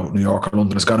 Sligo, New York, or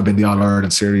London is going to be in the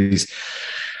All-Ireland series.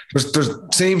 There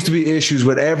seems to be issues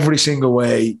with every single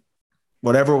way,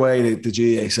 whatever way the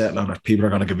GAA settle on it, people are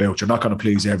going to give out. You're not going to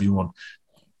please everyone.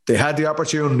 They had the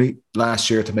opportunity last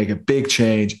year to make a big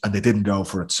change and they didn't go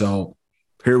for it. So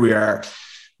here we are.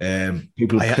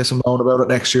 People piss and moan about it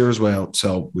next year as well.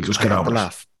 So we'll just get over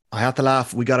it. I have to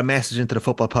laugh. We got a message into the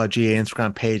Football Pod GA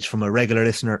Instagram page from a regular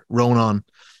listener, Ronan.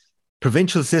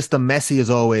 Provincial system messy as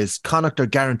always. Connacht are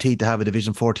guaranteed to have a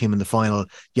Division 4 team in the final,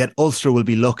 yet Ulster will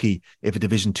be lucky if a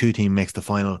Division 2 team makes the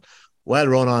final. Well,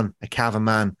 Ronan, a Cavan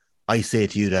man, I say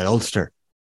to you that Ulster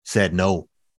said no.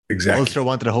 Exactly. Ulster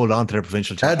wanted to hold on to their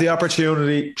provincial team. Had the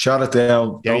opportunity, shot it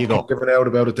down. There you go. Give it out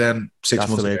about it then 6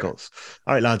 months That's the way it goes.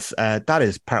 All right, lads, that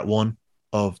is part 1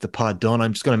 of the pod done.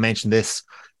 I'm just going to mention this.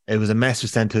 It was a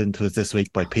message sent to us this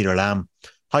week by Peter Lamb.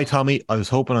 Hi, Tommy. I was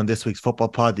hoping on this week's football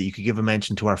pod that you could give a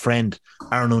mention to our friend,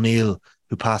 Aaron O'Neill,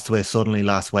 who passed away suddenly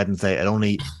last Wednesday at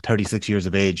only 36 years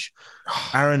of age.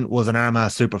 Aaron was an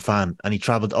Armagh super fan and he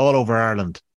travelled all over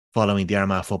Ireland following the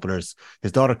Armagh footballers.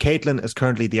 His daughter Caitlin is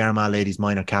currently the Armagh ladies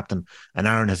minor captain and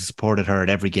Aaron has supported her at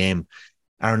every game.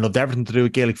 Aaron loved everything to do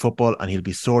with Gaelic football and he'll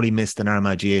be sorely missed in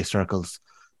Armagh GA circles.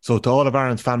 So to all of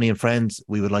Aaron's family and friends,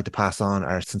 we would like to pass on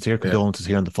our sincere condolences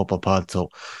here on the football pod. So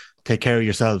take care of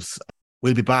yourselves.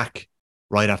 We'll be back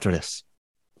right after this.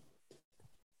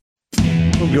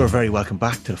 You're very welcome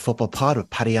back to the Football Pod with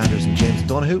Paddy Andrews and James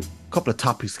O'Donoghue. A couple of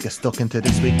topics to get stuck into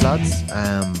this week, lads.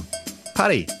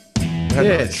 Paddy, we had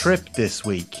a trip this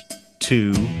week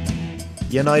to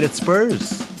United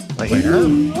Spurs. I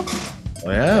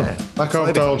am. Back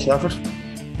over to Old Trafford.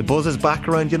 The buzz is back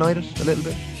around United a little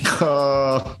bit.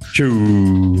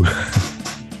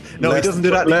 No, he doesn't do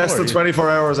that less anymore, than 24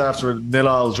 hours after a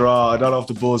 0-0 draw. I don't know if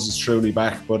the buzz is truly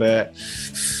back, but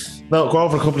no, go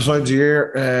over a couple of times a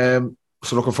year.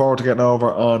 So looking forward to getting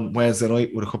over on Wednesday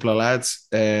night with a couple of lads.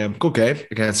 Good game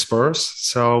against Spurs.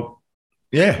 So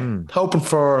hoping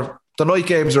for the night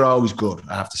games are always good,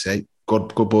 I have to say.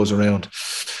 Good buzz around.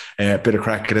 Bit of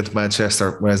crack, get into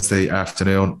Manchester Wednesday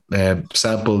afternoon.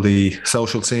 Sample the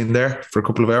social scene there for a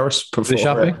couple of hours. The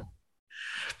shopping?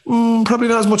 Probably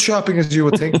not as much shopping as you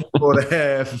would think,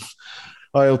 but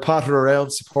I'll potter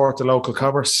around, support the local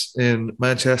commerce in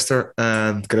Manchester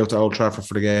and get out to Old Trafford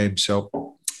for the game.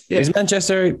 So, is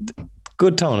Manchester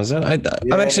good town? Is it?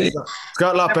 I'm actually. It's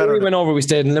got a lot better. We went over. We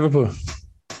stayed in Liverpool.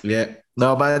 Yeah,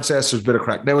 no, Manchester's a bit of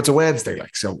crack. Now it's a Wednesday,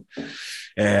 like so,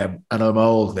 and I'm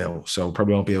old now, so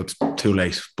probably won't be out too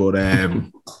late. But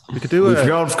we could do. We've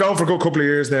gone for a good couple of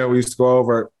years now. We used to go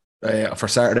over for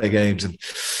Saturday games and.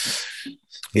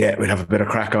 Yeah, we'd have a bit of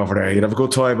crack over there. You'd have a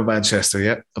good time in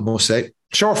Manchester, I must say.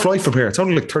 Short flight from here. It's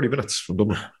only like 30 minutes from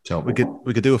Dublin. So we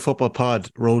could do a football pod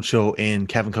roadshow in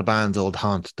Kevin Kilban's old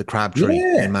haunt, the Crabtree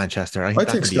in Manchester. I think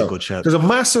that could be a good shout. There's a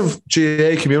massive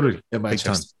GAA community in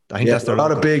Manchester. I think that's a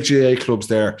lot of big GAA clubs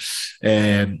there.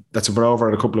 That's been over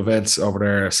at a couple of events over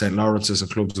there, St. Lawrence's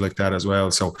and clubs like that as well.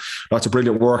 So lots of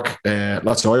brilliant work.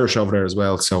 Lots of Irish over there as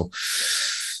well. So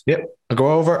I'll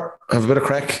go over, have a bit of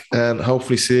crack and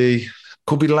hopefully see.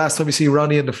 Could be the last time you see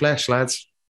Ronnie in the flesh, lads.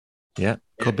 Yeah,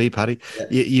 could be, Paddy.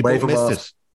 You both missed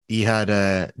it. You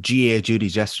had GA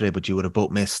duties yesterday, but you would have both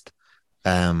missed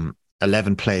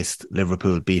 11th placed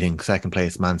Liverpool beating second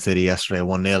place Man City yesterday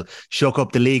 1-0. Shook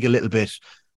up the league a little bit.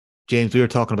 James, we were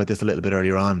talking about this a little bit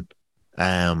earlier on.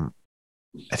 A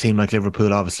team like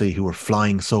Liverpool, obviously, who were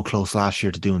flying so close last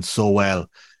year to doing so well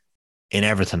in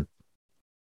everything,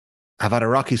 have had a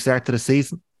rocky start to the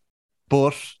season,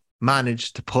 but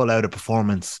managed to pull out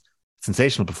a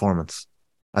sensational performance,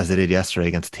 as they did yesterday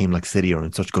against a team like City, or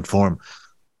in such good form.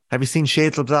 Have you seen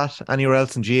shades of that anywhere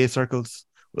else in GA circles?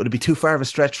 Would it be too far of a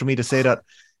stretch for me to say that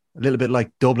a little bit like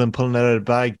Dublin pulling out of the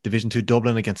bag, Division 2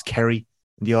 Dublin against Kerry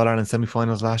in the All-Ireland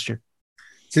semi-finals last year?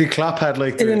 See, Klopp had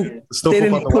like the stuff they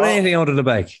didn't put anything out of the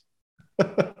bag.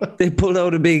 They pulled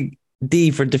out a big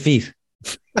D for defeat.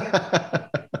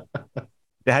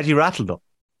 They had you rattled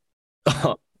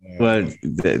though. Well,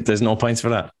 there's no points for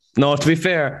that. No, to be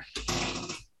fair,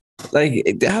 like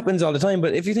it happens all the time.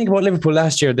 But if you think about Liverpool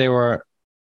last year, they were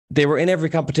in every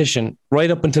competition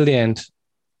right up until the end.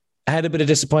 Had a bit of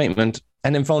disappointment,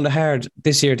 and then found it hard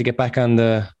this year to get back on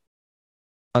the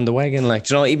wagon. Like,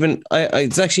 you know, even I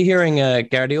was actually hearing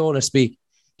Guardiola speak.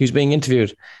 He was being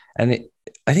interviewed, and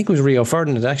I think it was Rio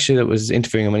Ferdinand actually that was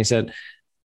interviewing him, and he said,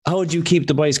 how would you keep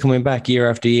the boys coming back year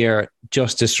after year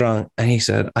just as strong? And he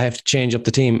said, I have to change up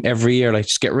the team every year. Like,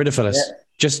 just get rid of fellas. Yeah.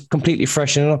 Just completely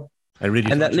freshen it up. I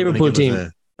really and that Liverpool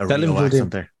team. That Liverpool team.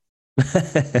 There.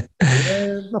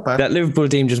 not bad. That Liverpool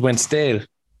team just went stale.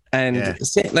 And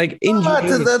like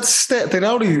injuries, that's they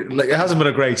only like it hasn't been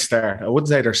a great start. I wouldn't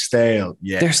say they're stale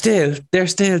yet. They're stale.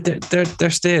 They're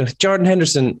stale. Jordan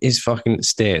Henderson is fucking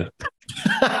stale.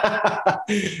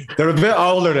 They're a bit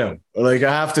older now. Like,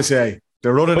 I have to say,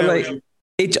 they're running out. Like,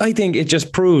 I think it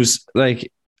just proves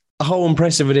like how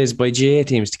impressive it is by GA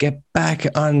teams to get back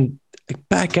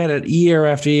at it year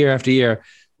after year after year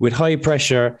with high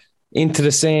pressure into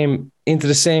the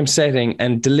same setting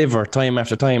and deliver time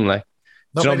after time. Like.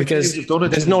 Because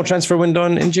there's no transfer window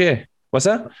in GA. What's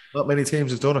that? Not many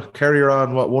teams have done it. Kerry are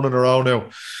on one in a row now.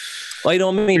 I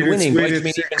don't mean winning, but I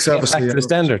mean get back to the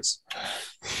standards.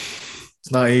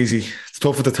 It's not easy. It's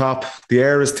tough at the top. The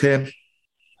air is thin,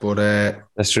 but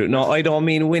that's true. No, I don't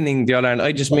mean winning the All-Ireland.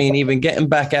 I just mean even getting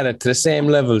back at it to the same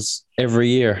levels every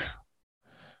year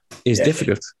is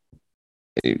difficult.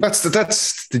 That's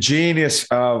the genius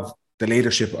of the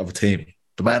leadership of a team.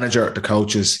 The manager, the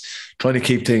coaches, trying to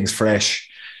keep things fresh.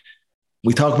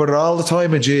 We talk about it all the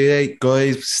time in GAA,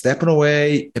 guys, stepping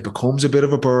away, it becomes a bit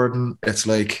of a burden. It's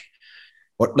like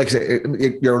I say,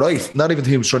 you're right. Not even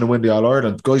teams trying to win the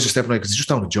All-Ireland. Guys are stepping away because they just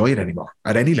don't enjoy it anymore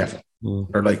at any level.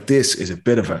 They're like, this is a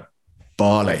bit of a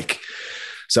ball ache.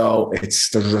 So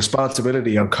there's a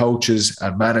responsibility on coaches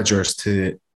and managers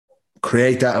to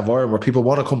create that environment where people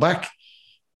want to come back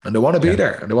and they want to be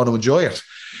there and they want to enjoy it.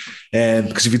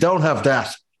 Because if you don't have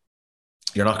that,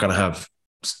 you're not going to have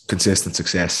consistent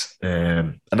success.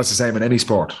 And that's the same in any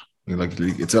sport. Like,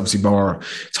 it's obviously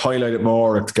it's highlighted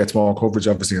more, it gets more coverage,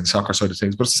 obviously, on the soccer side of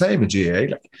things, but it's the same in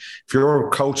GAA. Like, if you're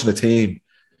coaching a team,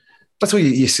 that's why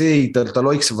you see the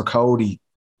likes of a Cody.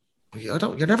 You're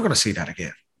never going to see that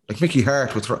again. Like Mickey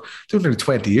Hart, doing nearly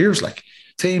 20 years. Like,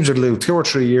 teams would lose 2 or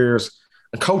 3 years,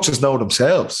 and coaches know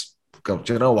themselves. Go,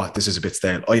 do you know what? This is a bit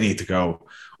stale. I need to go.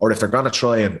 Or if they're going to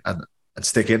try and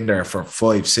stick in there for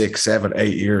 5, 6, 7,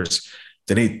 8 years,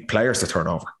 they need players to turn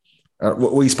over.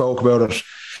 We spoke about it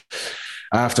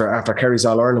after Kerry's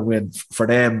All-Ireland win. For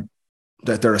them,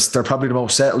 that they're probably the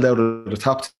most settled out of the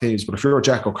top teams. But if you're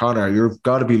Jack O'Connor, you've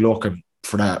got to be looking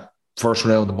for that first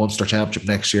round of the Munster Championship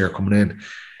next year coming in.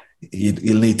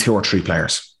 You'll need 2 or 3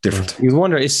 players different. You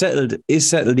wonder, is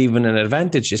settled even an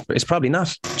advantage? It's probably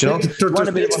not. Do you know?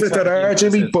 There's bits of it that are,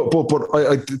 Jimmy, but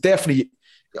I definitely,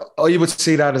 I would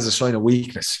see that as a sign of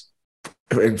weakness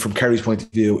from Kerry's point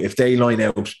of view. If they line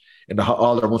out in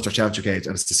all their Munster Championship games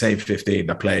and it's the same 15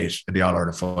 that played in the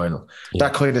All-Ireland final,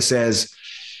 that kind of says,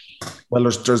 well,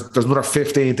 there's another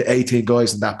 15 to 18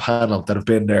 guys in that panel that have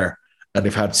been there and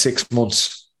they've had 6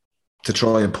 months to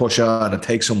try and push on and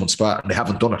take someone's spot, and they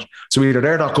haven't done it. So either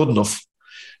they're not good enough,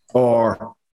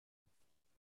 or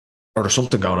there's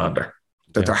something going on there.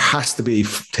 That there has to be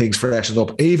things freshened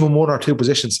up, even 1 or 2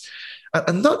 positions,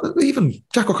 and not even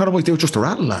Jack O'Connor might do just to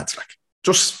rattle lads, like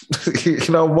just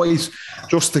wait,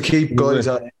 just to keep guys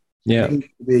on. Yeah,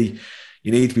 you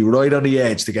need to be right on the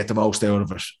edge to get the most out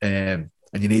of it, and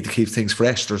you need to keep things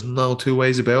fresh. There's no 2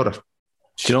 ways about it.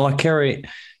 Do you know what? Kerry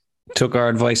took our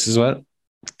advice as well.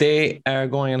 They are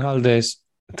going on holidays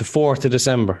the 4th of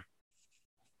December.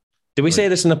 Did we say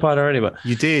this in the pod already? But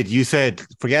you did. You said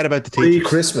forget about the teachers.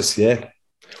 Pre-Christmas, yeah.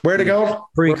 Where are they going?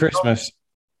 Pre-Christmas.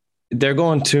 They're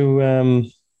going to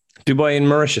Dubai and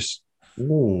Mauritius.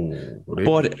 Ooh,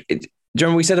 but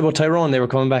remember we said about Tyrone, they were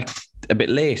coming back a bit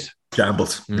late.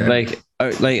 Gambled. Yeah. Like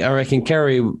I reckon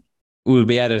Kerry will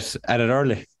be at it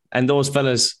early, and those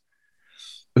fellas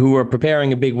who are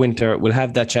preparing a big winter will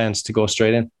have that chance to go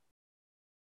straight in.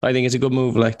 I think it's a good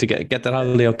move, like, to get that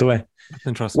holiday out the way.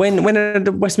 Interesting. When are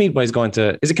the Westmeath boys going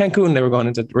to? Is it Cancun they were going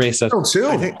into race at? Oh, soon.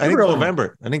 I think it's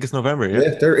November. I think it's November.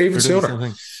 Yeah, they're even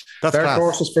sooner. That's their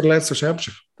courses for the Leinster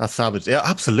Championship. That's savage. Yeah,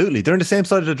 absolutely. They're in the same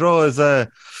side of the draw as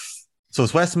so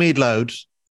it's Westmeath, Louth,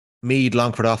 Meath,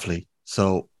 Longford, Offaly.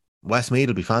 So Westmeath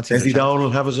will be fancy. Eddie Down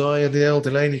will have his eye on the old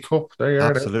Delaney Cup. There you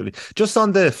are. Absolutely. Just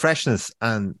on the freshness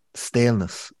and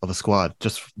staleness of a squad,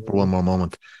 just for one more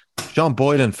moment. John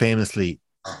Boylan famously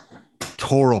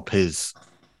tore up his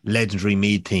legendary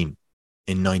Meath team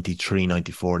in 93,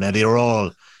 94. Now they were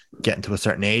all getting to a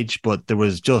certain age, but there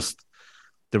was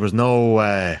no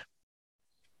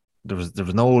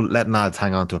letting lads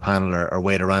hang on to a panel or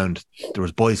wait around. There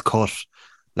was boys cut.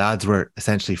 Lads were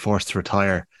essentially forced to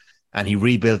retire, and he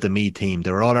rebuilt the Meath team.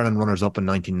 They were All-Ireland runners up in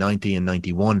 1990 and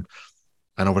 91,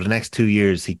 and over the next 2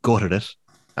 years he gutted it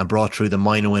and brought through the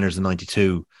minor winners in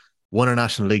 92, won a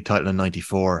National League title in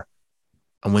 94,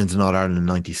 and wins an All-Ireland in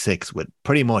 96 with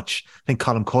pretty much, I think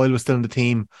Colin Coyle was still in the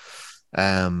team.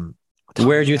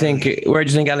 Where do you think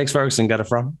Alex Ferguson got it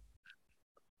from?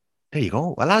 There you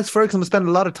go. Well, Alex Ferguson was spending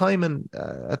a lot of time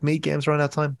at Meath games around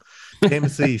that time.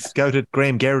 Famously scouted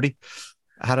Graham Geraghty.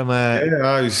 I had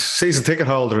him. He's season ticket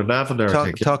holder in Navan there. I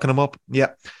think. Talking him up.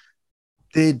 Yeah.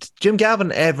 Did Jim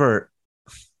Gavin ever?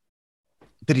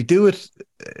 Did he do it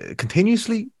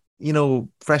continuously?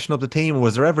 Freshen up the team, or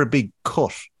was there ever a big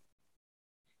cut?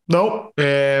 No.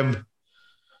 Some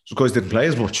guys didn't play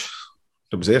as much.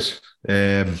 That was it.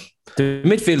 The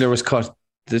midfielder was cut.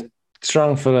 The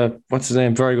strong fella, what's his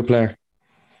name? Very good player.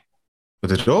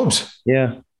 With the Dubs?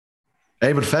 Yeah.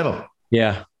 Eamon Fennell.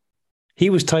 Yeah. He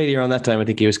was tidier on that time. I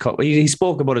think he was cut. He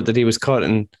spoke about it that he was cut,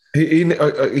 and he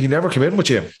never came in with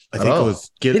Jim. I think it was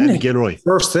Andy Gilroy.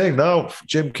 First thing, no,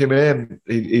 Jim came in.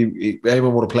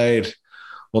 Eamon would have played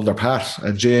under Pat,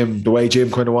 and Jim, the way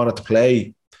Jim kind of wanted to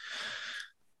play,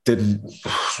 didn't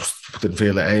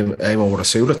feel that Eamon would have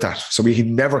suited that. So he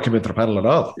never came into the panel at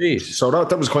all. Jeez. So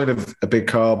that was kind of a big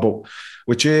call. But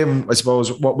with Jim, I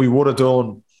suppose what we would have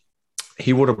done,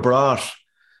 he would have brought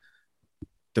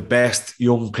the best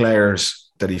young players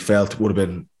that he felt would have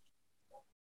been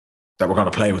that were going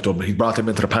to play with Dublin. He brought them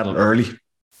into the panel early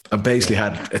and basically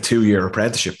had a 2-year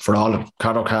apprenticeship for all of them.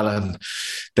 Conor O'Callaghan,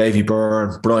 Davy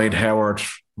Byrne, Brian Howard,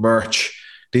 Murch.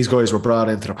 These guys were brought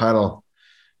into the panel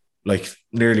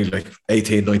nearly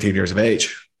 18, 19 years of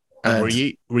age. And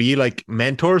were you like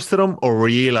mentors to them, or were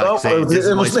you like saying, this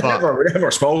is my spot? We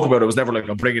never spoke about it. It was never like,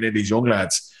 I'm bringing in these young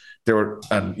lads. They were,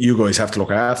 and you guys have to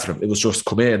look after them. It was just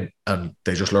come in and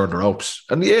they just learned the ropes.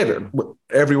 And yeah,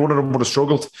 every one of them would have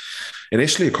struggled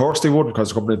initially. Of course they would, because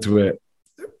they're coming into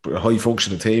a high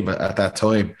functioning team at that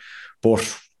time.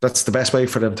 But that's the best way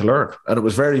for them to learn. And it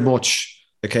was very much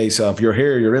a case of, you're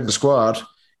here, you're in the squad.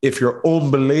 If you're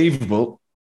unbelievable,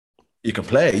 you can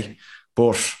play.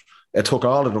 But it took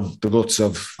all of them the guts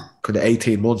of kind of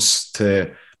 18 months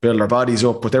to build their bodies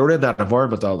up, but they were in that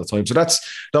environment all the time. So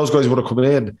those guys would have come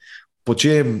in. But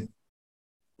Jim,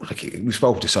 we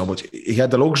spoke to so much, he had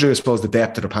the luxury, I suppose, the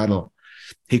depth of the panel.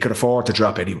 He could afford to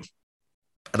drop anyone.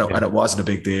 And it wasn't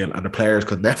a big deal. And the players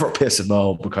could never piss him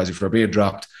off, because if they're being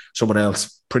dropped, someone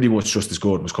else pretty much just as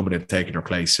good was coming in and taking their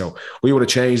place. So we would have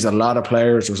changed a lot of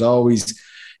players. There was always,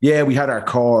 we had our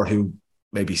core who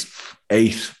maybe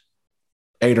eight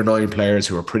or nine players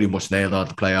who were pretty much nailed on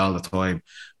to play all the time.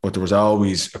 But there was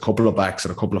always a couple of backs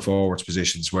and a couple of forwards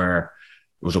positions where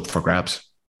it was up for grabs.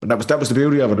 And that was the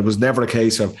beauty of it. It was never a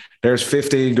case of there's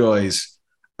 15 guys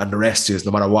and the rest is,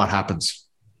 no matter what happens,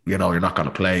 you're not going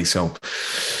to play. So,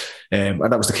 and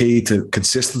that was the key to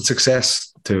consistent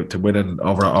success, to winning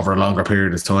over a longer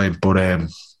period of time. But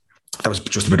that was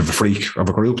just a bit of a freak of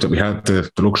a group that we had the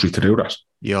luxury to do that.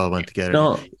 You all went together.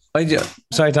 No,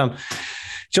 sorry, Tom.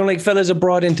 Fellas are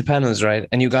brought into panels, right?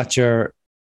 And you've got your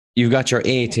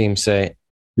A team, say,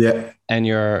 and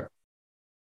your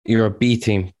B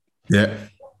team. Yeah.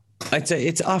 I'd say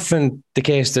it's often the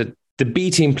case that the B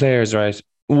team players, right,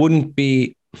 wouldn't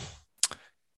be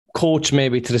coached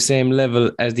maybe to the same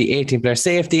level as the A team players.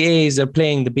 Say if the A's are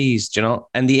playing the B's,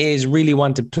 and the A's really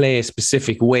want to play a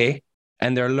specific way,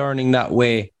 and they're learning that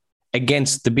way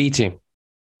against the B team.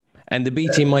 And the B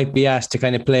team might be asked to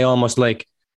kind of play almost like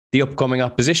the upcoming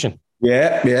opposition.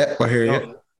 Yeah, I hear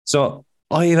you. So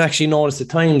I've actually noticed at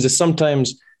times that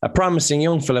sometimes a promising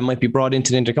young fella might be brought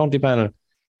into the inter-county panel,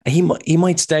 and he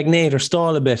might stagnate or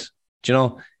stall a bit.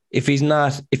 If he's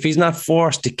not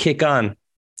forced to kick on,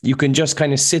 you can just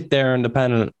kind of sit there in the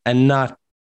panel and not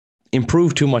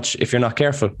improve too much if you're not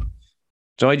careful.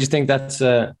 So I just think that's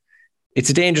it's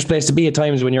a dangerous place to be at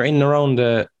times when you're in and around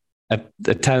a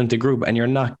talented group and you're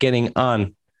not getting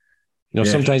on.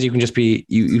 Sometimes you can just be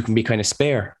you can be kind of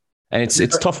spare. And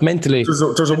it's tough mentally.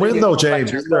 There's a window,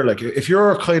 James. Like if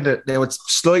you're kind of, now it's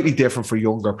slightly different for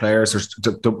younger players.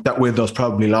 That window's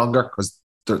probably longer because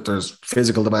there's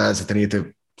physical demands that they need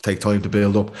to take time to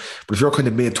build up. But if you're kind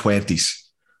of mid-20s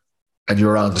and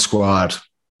you're on the squad,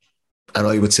 and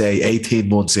I would say 18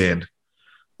 months in,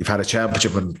 you've had a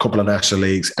championship and a couple of national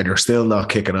leagues, and you're still not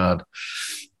kicking on,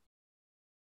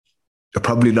 you're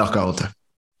probably not going to.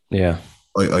 Yeah,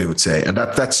 I would say, and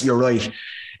that's you're right.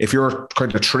 If you're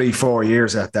kind of 3-4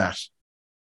 years at that,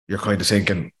 you're kind of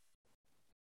thinking,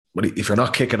 but if you're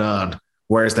not kicking on,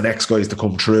 where's the next guys to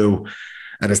come through?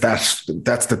 And that's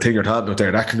the thing you're talking about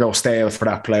there. That can go stale for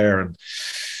that player.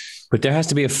 But there has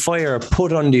to be a fire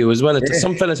put under you as well. Yeah.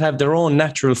 Some fellas have their own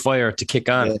natural fire to kick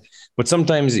on. Yeah. But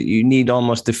sometimes you need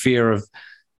almost the fear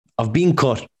of being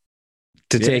cut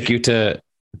to take you to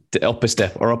up a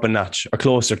step or up a notch or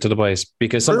closer to the boys,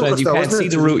 because sometimes you can't see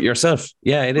the route yourself.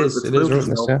 Yeah, it is. It is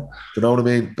ruthless. Yeah. You know what I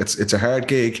mean? It's a hard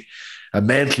gig, and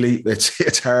mentally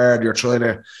it's hard. You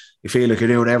feel like you're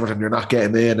doing everything, you're not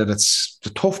getting in, and it's a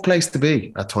tough place to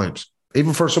be at times.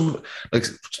 Even for some of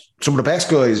the best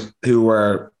guys who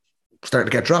were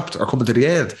starting to get dropped or coming to the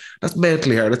end. That's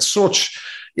mentally hard. It's such...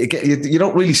 You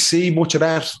don't really see much of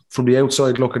that from the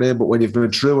outside looking in, but when you've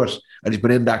been through it and you've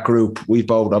been in that group, we've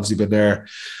both obviously been there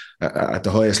at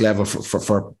the highest level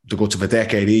for the guts of a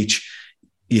decade each,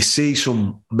 you see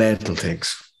some mental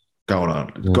things going on.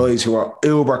 Guys who are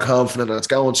uber confident and it's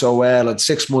going so well, and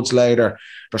 6 months later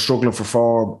they're struggling for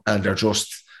form and they're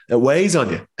just... It weighs on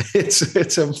you.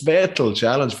 It's a mental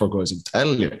challenge for guys, I'm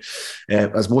telling you.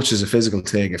 As much as a physical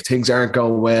thing, if things aren't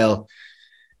going well,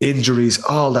 injuries,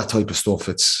 all that type of stuff.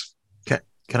 It's... Can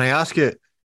I ask you,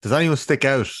 does anyone stick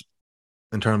out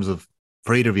in terms of,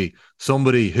 for either of you,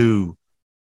 somebody who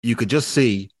you could just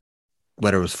see,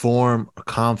 whether it was form or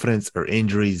confidence or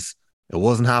injuries, it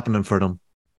wasn't happening for them?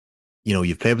 You know,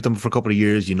 you've played with them for a couple of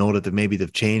years, you know that maybe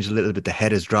they've changed a little bit, the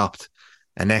head has dropped,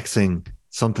 and next thing,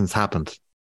 something's happened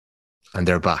and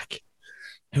they're back.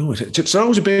 Who was it? So that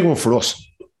was a big one for us.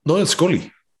 Niall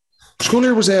Scully.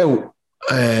 Scully was out.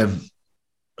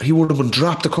 He would have been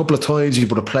dropped a couple of times. He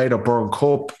would have played a Byrne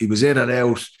Cup. He was in and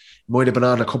out. He might have been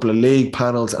on a couple of league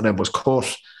panels and then was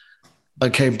cut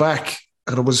and came back.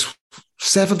 And it was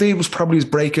 17 was probably his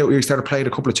breakout year. He started playing a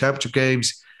couple of championship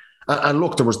games. And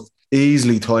look, there was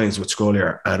easily times with Scully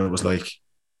and it was like,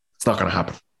 it's not going to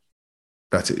happen.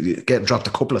 That's it. Getting dropped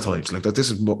a couple of times. Like that.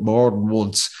 This is more than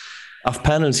once. Off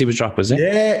panels he was dropped, was it?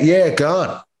 Yeah,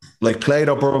 gone. Like played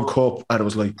a Byrne Cup and it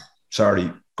was like,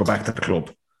 sorry, go back to the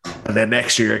club. And then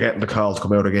next year, you're getting the call to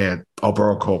come out again.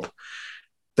 Byrne Cup.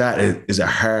 That is a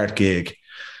hard gig.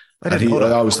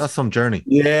 That's some journey.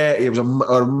 Yeah, it was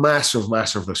a massive,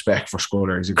 massive respect for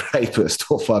Scully. He's a great bit of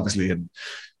stuff, obviously.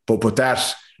 But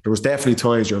that, there was definitely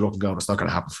times you're looking going, it's not going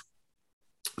to happen.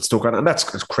 It's stuck on, and that's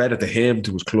credit to him,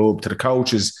 to his club, to the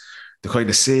coaches, to kind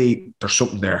of see there's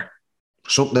something there.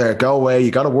 Something there, go away.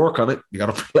 You got to work on it. You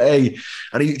got to play.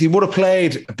 And he would have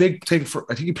played a big thing for,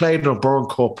 I think he played in a Byrne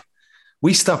Cup.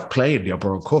 We stopped playing the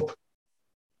Byrne Cup.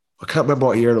 I can't remember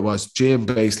what year it was. Jim,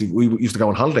 basically, we used to go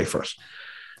on holiday for it.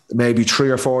 Maybe 3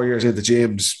 or 4 years into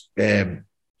Jim's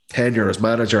tenure as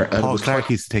manager. And Paul Clark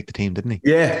used to take the team, didn't he?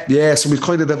 Yeah. So we've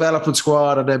kind of development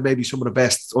squad, and then maybe some of the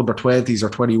best under 20s or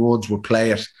 21s would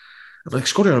play it. And like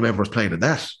Scotty, I remember us playing in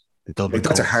that. Like,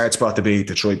 that's a hard spot to be,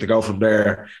 to try to go from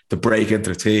there to break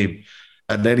into the team.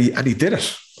 And then he did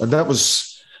it. And that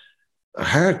was a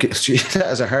hard gig. That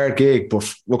is a hard gig,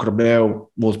 but look at him now,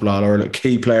 multiple All-Ireland,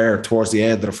 key player towards the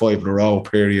end of the 5 in a row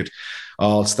period,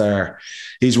 All-Star.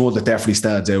 He's one that definitely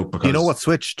stands out. Because, do you know what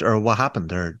switched or what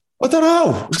happened? Or I don't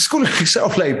know. It's going to be so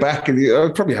laid back. And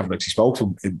I probably haven't actually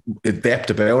spoken to him in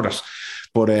depth about it.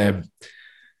 But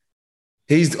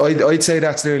I'd say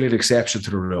that's nearly an exception to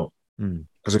the rule.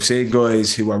 Because I've seen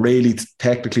guys who are really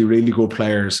technically really good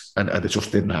players and it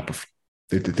just didn't happen.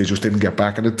 They just didn't get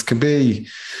back. And it can be,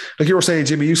 like you were saying,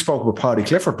 Jimmy, you spoke about Paddy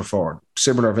Clifford before,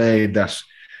 similar vein, that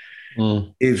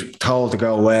he was told to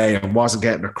go away and wasn't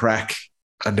getting a crack,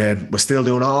 and then was still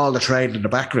doing all the training in the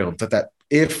background, that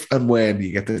if and when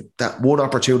you get that one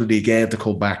opportunity again to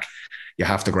come back, you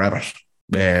have to grab it.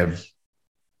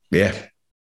 Yeah.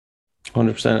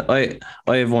 100%.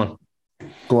 I have one.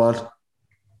 Go on.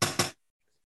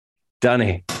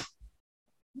 Donaghy,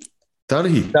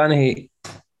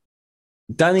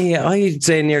 I'd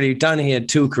say nearly Donaghy had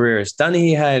 2 careers.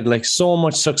 Donaghy had like so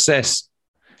much success,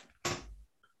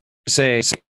 say,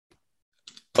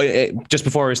 just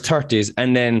before his 30s,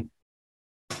 and then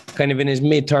kind of in his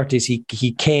mid-30s,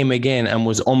 he came again and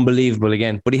was unbelievable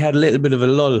again. But he had a little bit of a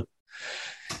lull.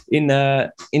 In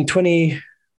 20...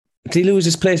 Did he lose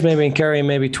his place maybe in Kerry,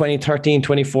 maybe 2013,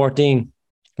 2014?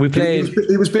 We played...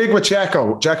 He was big with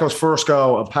Jacko. Jacko's first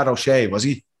go and Pat O'Shea, was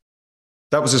he?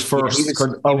 That was his first. He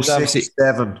was 06,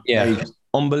 7. Yeah, 8.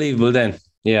 Unbelievable then.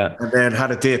 Yeah. And then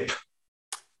had a dip.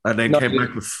 And then came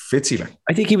back with Fitzy. Like.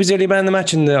 I think he was early man of the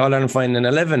match in the All-Ireland final in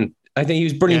 11. I think he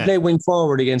was brilliant. Play wing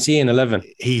forward against Ian 11.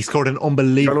 He scored an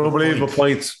unbelievable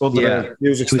point under the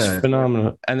music stand. It was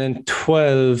phenomenal. And then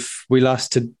 12, we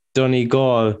lost to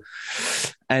Donegal.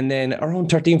 And then around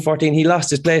 13, 14, he lost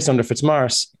his place under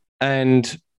Fitzmaurice. And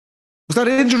was that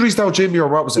injuries though, Jimmy, or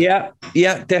what was it?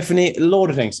 Yeah, definitely. A load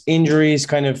of things. Injuries,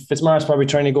 kind of Fitzmaurice probably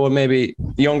trying to go with maybe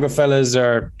younger fellas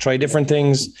or try different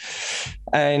things.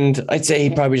 And I'd say he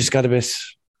probably just got a bit,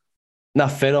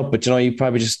 not fed up, but he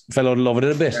probably just fell out of love with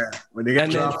it a bit. Yeah, when you get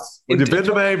dropped, when you've been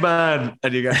the main man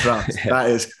and you get dropped, that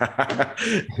is,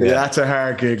 that's a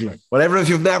hard gig. Like. Whatever if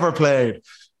you've never played,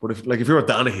 but if you're a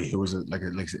Donaghy who was like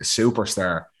a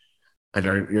superstar, and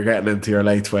you're getting into your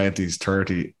late 20s,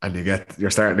 30, and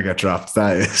you're starting to get dropped.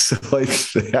 That is like,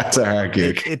 that's a hard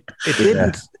gig. It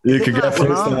didn't. You can get pissed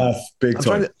off big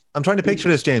time. I'm trying to picture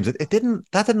this, James. That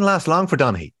didn't last long for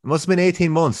Donaghy. It must have been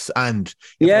 18 months. And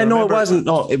it wasn't.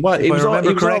 No, it was. He was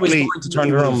always going to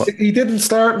turn around. He didn't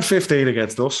start in 15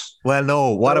 against us. Well,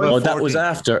 no. What about 14? That was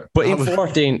after. But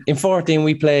in 14,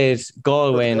 we played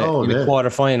Galway in the quarter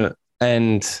final,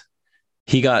 and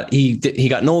he got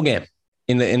no game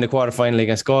in the quarter final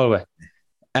against Galway,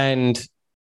 and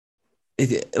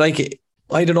I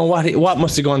don't know what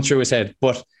must have gone through his head,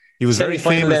 but. He was very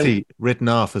famously written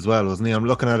off as well, wasn't he? I'm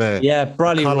looking at a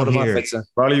Bradley wrote him off.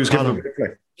 Bradley was given a play.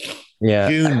 Yeah,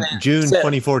 June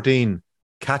 2014.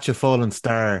 Catch a falling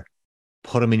star,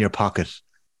 put him in your pocket.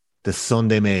 The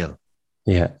Sunday Mail.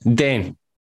 Yeah, Dane,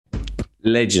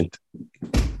 legend,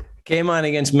 came on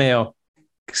against Mayo,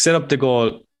 set up the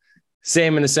goal.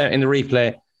 Same in the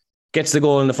replay. Gets the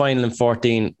goal in the final in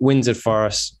 14, wins it for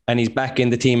us, and he's back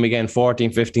in the team again.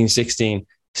 14, 15, 16,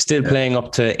 still playing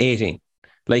up to 18.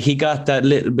 Like, he got that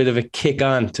little bit of a kick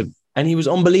on and he was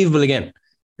unbelievable again.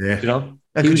 Yeah. You know?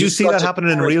 And could you see that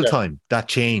happening in real time? That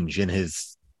change in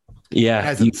his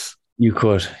presence? You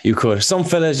could. Some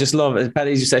fellas just love it.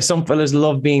 Paddy, as you say, some fellas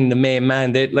love being the main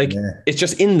man. It's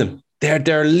just in them.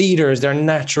 They're leaders. They're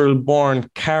natural born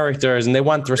characters, and they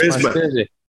want the responsibility.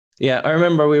 Yeah. I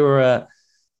remember we were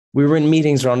in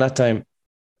meetings around that time,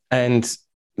 and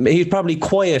he was probably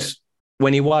quiet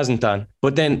when he wasn't on,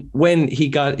 but then when he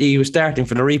was starting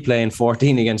for the replay in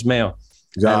 14 against Mayo,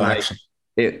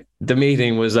 the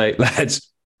meeting was like,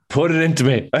 lads, put it into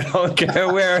me. I don't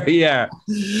care where you are,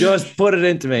 just put it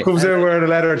into me. Comes in wearing a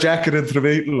leather jacket into the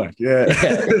meeting,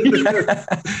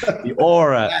 The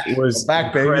aura was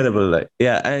incredible, and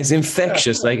it's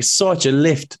infectious. Like, such a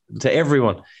lift to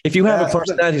everyone. If you have a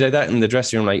personality like that in the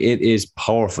dressing room, like, it is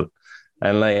powerful,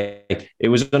 and like, it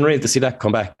was unreal to see that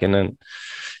come back, and then.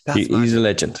 He's a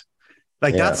legend.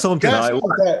 That's something.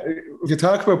 If you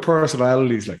talk about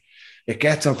personalities, like, it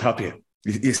gets on top of you.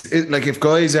 If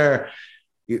guys are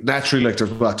naturally, like, there's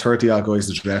about 30 odd guys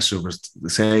in the dressing room, it's the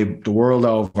same the world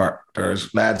over.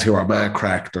 There's lads who are man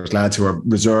crack, there's lads who are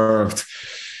reserved,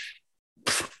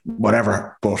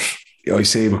 whatever. But I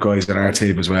see with guys in our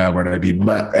team as well, where they'd be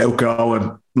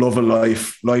outgoing, loving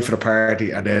life of the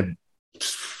party, and then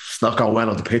not going well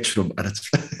on the pitch for them, and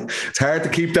it's hard to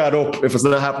keep that up if it's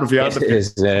not happening for you on the pitch.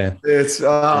 It's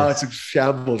a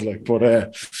shambles, like, but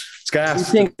it's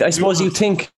gas. I suppose you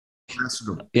think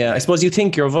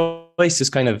your voice is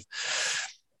kind of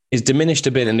diminished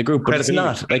a bit in the group, but it's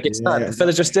not. Like, it's not. The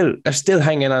fellas are still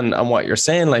hanging on what you're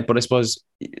saying, like, but I suppose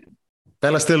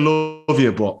fellas still love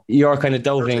you, but you're kind of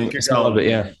doubting a small bit.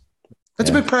 Yeah, that's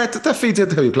a big part that feeds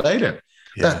into how you play then.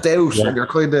 That doubt, and you're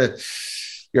kind of.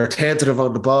 You're tentative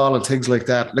on the ball and things like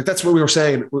that. Like, that's what we were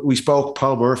saying. We spoke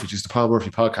Paul Murphy, just the Paul Murphy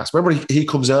podcast. Remember, he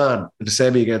comes on in the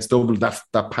semi against Dublin,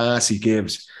 that pass he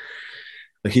gives.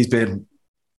 Like, he's been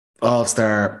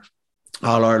All-Star,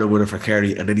 All-Ireland winner for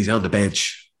Kerry, and then he's on the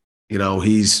bench. You know,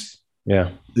 he's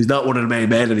not one of the main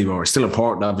men anymore. It's still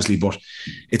important, obviously, but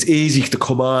it's easy to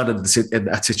come on in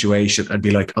that situation and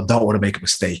be like, I don't want to make a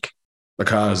mistake,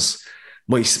 because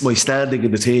my standing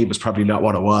in the team is probably not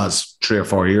what it was 3 or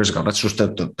 4 years ago. That's just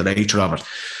the nature of it.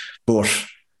 But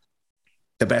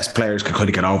the best players can kind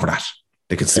of get over that.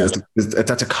 They can still,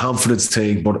 that's a confidence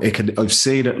thing, but I've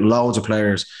seen it loads of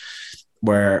players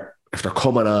where if they're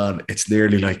coming on, it's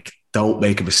nearly like, don't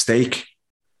make a mistake.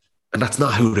 And that's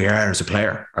not who they are as a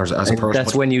player or as a person.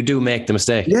 That's when you do make the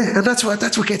mistake. Yeah, and that's what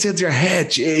gets into your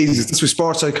head. Jesus, that's with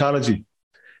sports psychology.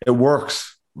 It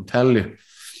works. I'm telling you.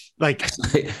 Like,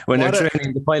 when they're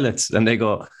training the pilots and they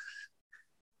go,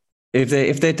 if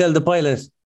they tell the pilot,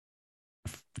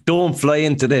 don't fly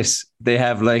into this, they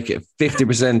have like a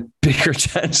 50% bigger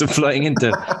chance of flying into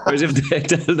it. Whereas if they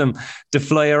tell them to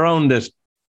fly around it,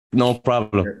 no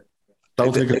problem.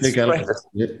 Don't take a big element.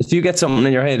 If you get something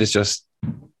in your head, it's just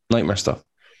nightmare stuff.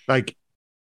 Like,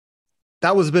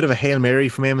 that was a bit of a Hail Mary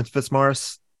from Eamon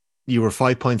Fitzmaurice. You were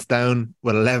 5 points down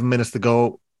with 11 minutes to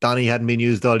go. Donny hadn't been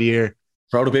used all year.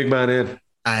 Throw the big man in.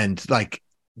 And like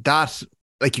that,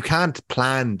 like, you can't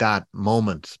plan that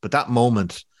moment, but that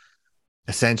moment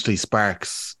essentially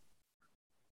sparks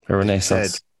a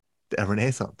renaissance.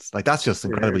 Like, that's just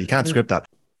incredible. You can't script that.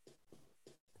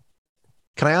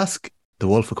 Can I ask the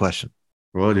Wolf a question?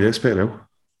 Well, yes, but now.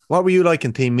 What were you like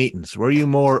in team meetings? Were you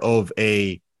more of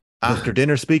a after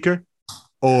dinner speaker,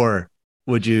 or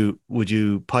would you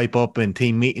pipe up in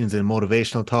team meetings and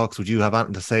motivational talks? Would you have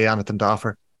anything to say, anything to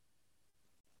offer?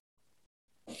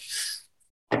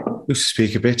 Used to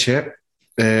speak a bit, yeah.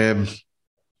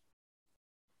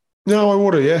 No, I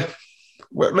would have, yeah.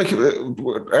 Like,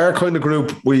 our kind of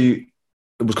group, it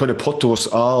was kind of put to us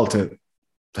all to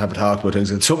haven't talked about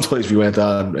things, and sometimes we went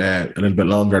on a little bit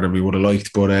longer than we would have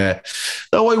liked. But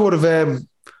no, I would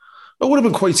have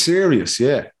been quite serious.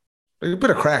 Yeah, like a bit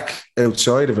of crack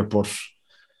outside of it, but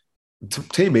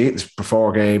team meetings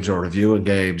before games or reviewing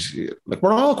games, like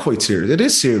we're all quite serious. It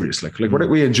is serious. Like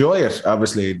we enjoy it.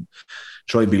 Obviously,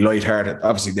 try and be lighthearted.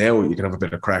 Obviously, now you can have a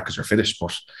bit of crack because you're finished.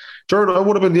 But during, I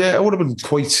would have been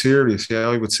quite serious. Yeah,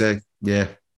 I would say, yeah,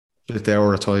 a bit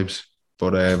there at times.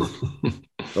 But it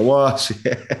was,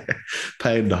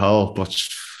 pain in the hole. But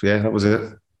yeah, that was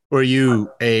it. Were you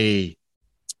a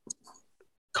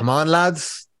come on,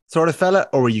 lads sort of fella,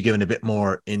 or were you given a bit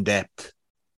more in depth?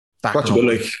 What you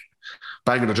like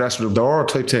banging the dressing room door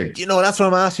type thing? You know, that's what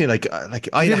I'm asking. Like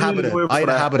I had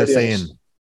a habit of saying,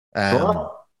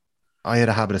 I had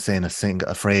a habit of saying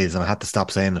a phrase, and I had to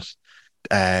stop saying it.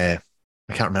 I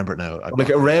can't remember it now. Like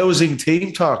a rousing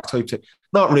team talk type thing.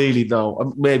 Not really,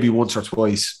 no. Maybe once or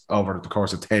twice over the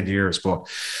course of 10 years, but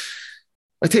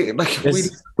I think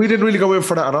we didn't really go in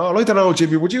for that at all. I don't know,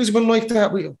 Jimmy. Would you have been like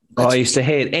that? I used to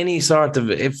hate any sort of,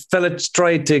 if fellas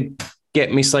tried to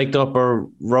get me psyched up or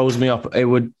rouse me up, it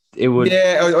would.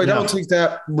 Yeah, I don't think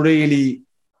that really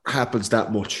happens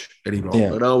that much anymore.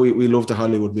 Yeah. I know we love the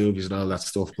Hollywood movies and all that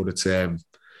stuff, but it's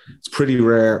pretty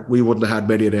rare. We wouldn't have had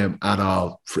many of them at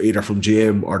all, for either from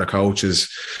GM or the coaches.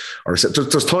 Or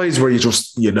there's times where it's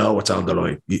on the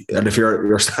line, and if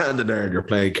you're standing there and you're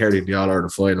playing Kerry in the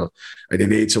All-Ireland final, and you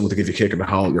need someone to give you a kick in the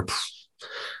hole,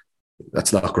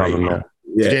 that's not great.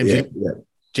 Yeah.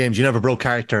 James, you never broke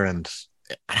character and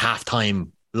at halftime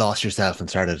lost yourself and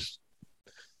started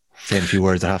saying a few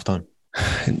words at halftime?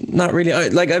 Not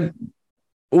really.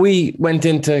 We went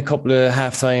into a couple of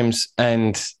half times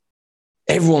and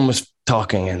everyone was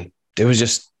talking and there was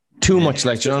just too much,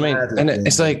 like, do you know what I mean? And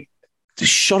it's like,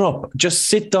 shut up, just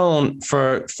sit down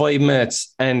for 5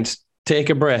 minutes and take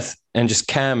a breath and just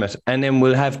calm it. And then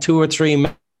we'll have 2 or 3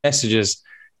 messages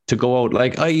to go out.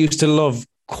 Like, I used to love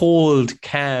cold,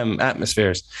 calm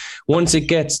atmospheres. Once it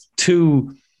gets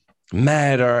too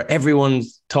mad or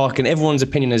everyone's talking, everyone's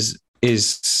opinion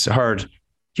is heard,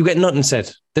 you get nothing said.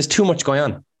 There's too much going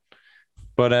on.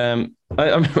 But I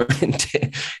remember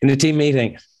in the team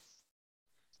meeting,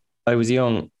 I was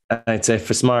young. I'd say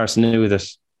Fitzmaurice knew that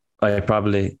I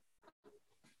probably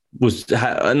was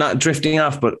not drifting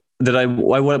off, but that I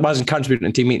wasn't contributing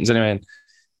in team meetings anyway. And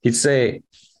he'd say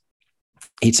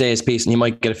his piece, and he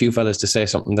might get a few fellas to say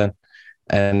something then.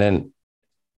 And then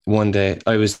one day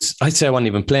I'd say I wasn't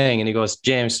even playing, and he goes,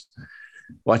 "James,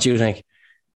 what do you think?"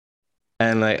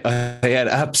 And I had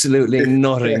absolutely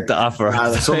nothing to offer.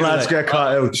 Some lads get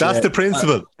caught out. That's the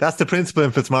principle. That's the principle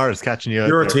in Fitzmaurice, catching you out.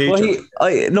 You're a teacher.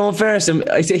 Well, no, in fairness,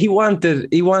 I say he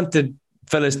wanted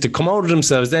fellas to come out of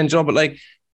themselves then, John. But like,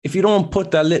 if you don't put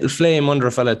that little flame under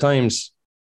a fella at times,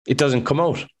 it doesn't come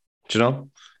out, you know?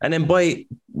 And then by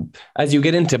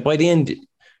the end,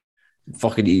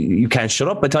 fucking, you can't shut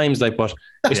up at times, like, but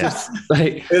it's just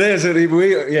like... It is.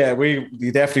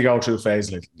 We definitely go through a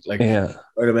phase. Like I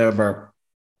remember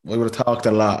we would have talked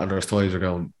a lot and there's times we're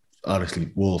going,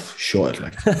 honestly, Wolf, shut it,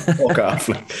 like, fuck off.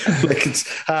 Like it's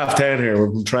 10:30 here.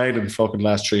 We've been training fucking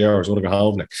last 3 hours. I want to go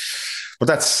home. Like, but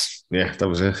that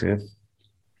was it, yeah.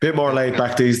 Bit more laid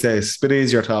back these days. It's a bit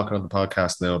easier talking on the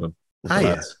podcast now than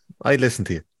I'd listen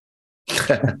to you.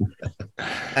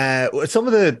 Some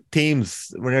of the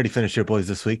teams, we're nearly finished here, boys,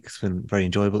 this week. It's been very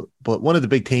enjoyable. But one of the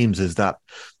big themes is that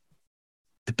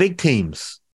the big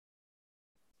teams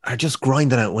are just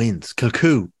grinding out wins.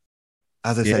 Kilcoo,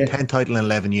 as I said, 10 title in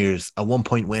 11 years, a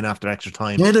 1-point win after extra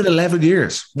time. 10 in 11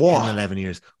 years. What? 10 in 11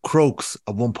 years. Crokes,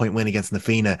 a 1-point win against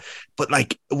Nafina. But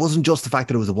like, it wasn't just the fact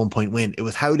that it was a 1-point win. It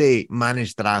was how they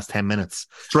managed the last 10 minutes.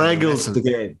 Strangles the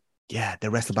game. Yeah, they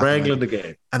wrestled back. Strangling the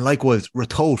game. And likewise,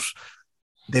 Ratoath,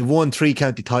 they've won 3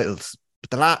 county titles. But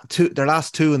their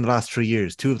last two of the last 3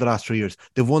 years,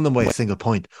 they've won them by a single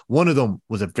point. One of them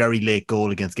was a very late goal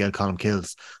against Gael Column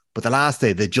Kills. But the last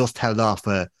day, they just held off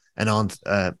an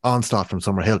onslaught from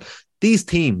Summerhill. These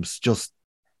teams just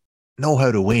know how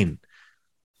to win.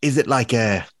 Is it like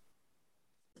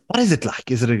what is it like?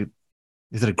 Is it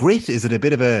a grit? Is it a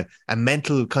bit of a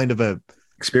mental kind of a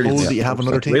experience that you have on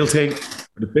other teams? Real thing.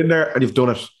 You've been there and you've done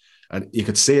it. And you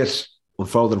could see it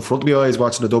unfold in front of my eyes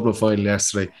watching the Dublin final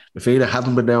yesterday. Nafina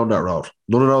haven't been down that road.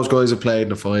 None of those guys have played in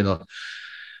the final.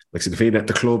 Like Nafina,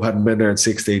 the club hadn't been there in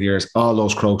 16 years. All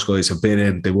those Crokes guys have been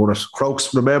in. They won it.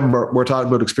 Crokes, remember, we're talking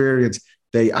about experience.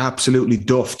 They absolutely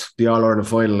duffed the All-Ireland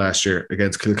final last year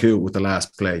against Kilcoo with the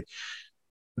last play.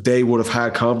 They would have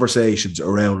had conversations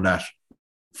around that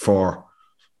for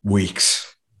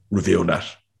weeks, reviewing that.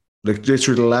 Like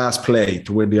literally the last play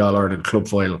to win the All-Ireland club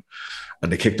final,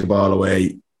 and they kicked the ball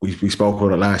away. We spoke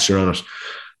about it last year on it.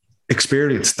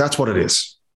 experience. That's what it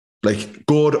is. Like,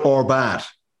 good or bad,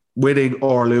 winning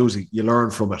or losing, you learn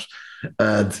from it.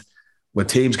 And when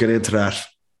teams get into that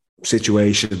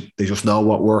situation, they just know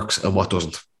what works and what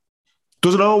doesn't.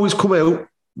 Doesn't always come out.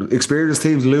 Experienced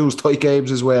teams lose tight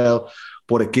games as well,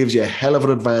 but it gives you a hell of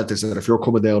an advantage that if you're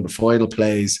coming down the final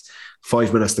plays,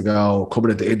 5 minutes to go,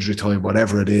 coming into injury time,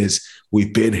 whatever it is,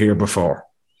 we've been here before.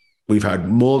 We've had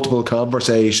multiple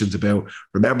conversations about,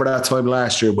 remember that time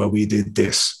last year when we did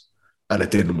this and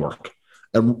it didn't work.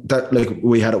 And that, like,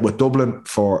 we had it with Dublin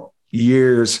for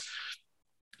years.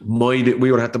 We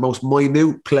would have the most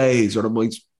minute plays, or the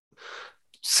most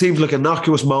seems like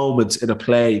innocuous moments in a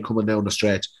play coming down the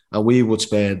stretch, and we would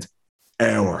spend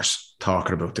hours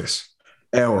talking about this.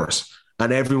 Hours.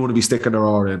 And everyone would be sticking their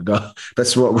oar in.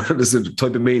 That's the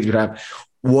type of meeting you'd have.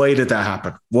 Why did that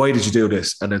happen? Why did you do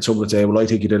this? And then someone would say, well, I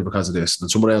think you did it because of this. And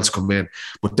someone else come in.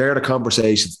 But they're the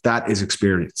conversations. That is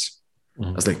experience.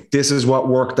 Mm-hmm. It's like, this is what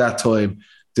worked that time.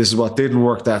 This is what didn't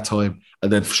work that time.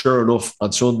 And then sure enough,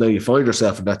 on Sunday, you find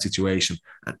yourself in that situation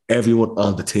and everyone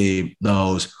on the team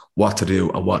knows what to do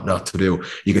and what not to do.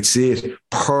 You could see it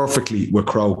perfectly with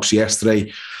Crokes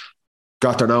yesterday.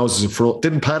 Got their noses in front,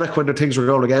 didn't panic when the things were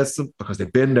going against them because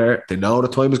they've been there. They know the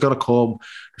time is going to come.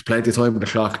 There's plenty of time on the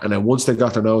clock. And then once they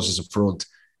got their noses in front,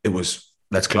 it was,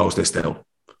 let's close this down.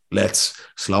 Let's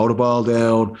slow the ball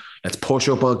down. Let's push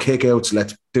up on kickouts.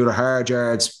 Let's do the hard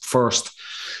yards first.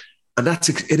 And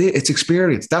it's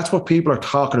experience. That's what people are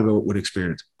talking about with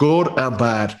experience. Good and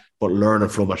bad, but learning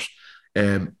from it.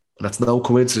 And that's no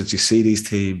coincidence. You see these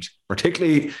teams,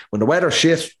 particularly when the weather's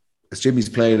shit, as Jimmy's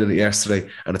playing in it yesterday,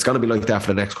 and it's going to be like that for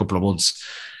the next couple of months.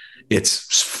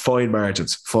 It's fine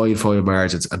margins, fine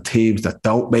margins, and teams that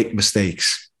don't make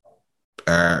mistakes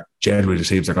are generally the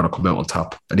teams that are going to come out on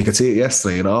top. And you can see it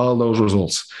yesterday in all those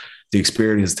results. The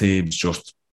experienced teams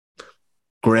just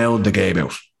ground the game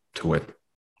out to win.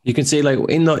 You can see, like,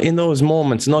 in those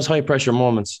moments, in those high pressure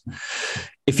moments,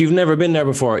 if you've never been there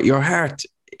before, your heart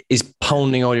is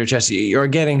pounding out your chest. You're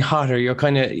getting hotter. You're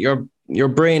kind of your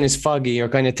brain is foggy. You're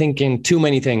kind of thinking too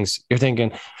many things. You're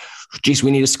thinking, geez,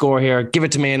 we need a score here. Give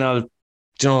it to me and I'll,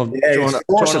 throw an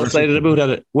outside of the boot at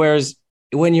it. Whereas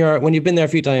when you've been there a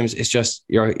few times, it's just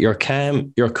you're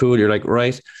calm, you're cool. You're like,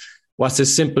 right, what's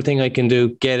this simple thing I can do?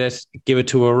 Get it, give it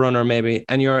to a runner maybe.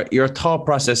 And your thought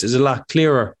process is a lot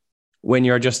clearer when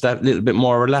you're just that little bit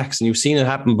more relaxed and you've seen it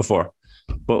happen before.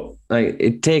 But like,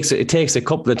 it takes a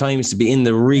couple of times to be in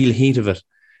the real heat of it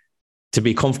to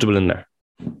be comfortable in there.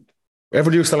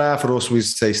 Everyone used to laugh at us. We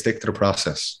used to say, stick to the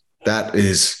process. That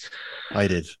is... I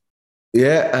did.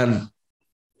 Yeah, and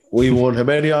we won how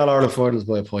many All-Ireland finals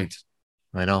by a point?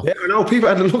 I know. Yeah, I know.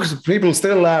 People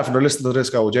still laugh and they're listening to this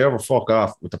go, would you ever fuck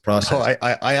off with the process? Oh,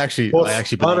 I actually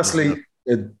honestly,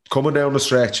 coming down the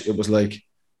stretch, it was like,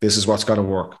 this is what's going to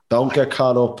work. Don't get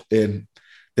caught up in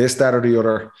this, that, or the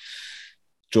other.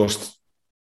 Just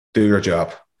do your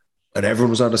job. And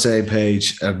everyone was on the same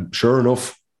page. And sure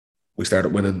enough, we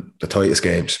started winning the tightest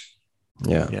games.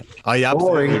 Yeah.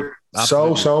 Boring.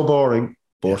 So boring,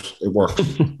 but it worked.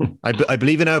 I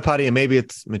believe in now, Paddy, and maybe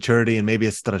it's maturity and maybe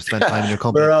it's that I've spent time in your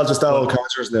company. We're all just old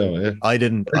catchers now. Yeah? I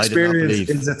did not believe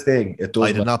is a thing.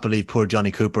 I did not believe poor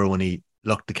Johnny Cooper when he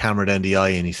looked the camera down the eye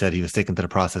and he said he was sticking to the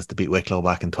process to beat Wicklow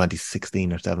back in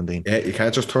 2016 or 17. Yeah, you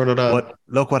can't just turn it on. But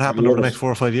look what happened over the next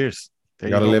 4 or 5 years. You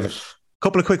got to live it.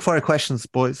 Couple of quick fire questions,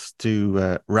 boys,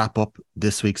 to wrap up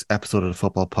this week's episode of the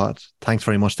Football Pod. Thanks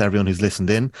very much to everyone who's listened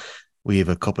in. We have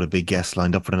a couple of big guests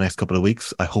lined up for the next couple of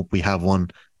weeks. I hope we have one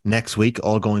next week.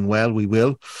 All going well, we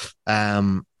will.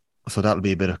 So that'll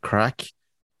be a bit of crack.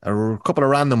 A couple of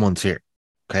random ones here.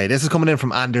 Okay, this is coming in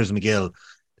from Anders McGill.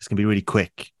 This can be really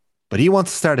quick. But he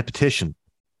wants to start a petition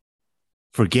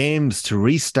for games to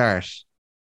restart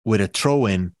with a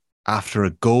throw-in after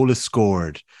a goal is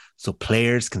scored, so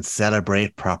players can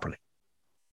celebrate properly.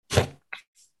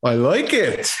 I like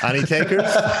it. Any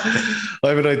takers?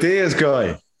 I'm an ideas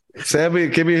guy.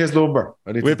 Give me his number.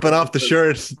 Whipping off the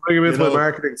shirt. Bring him into my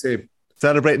marketing team.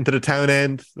 Celebrating to the town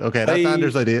end. Okay, that's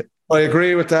Anders' idea. I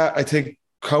agree with that. I think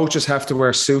coaches have to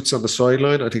wear suits on the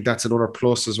sideline. I think that's another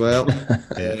plus as well.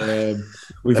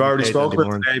 We've already spoken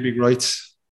about the naming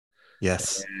rights.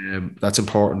 Yes. That's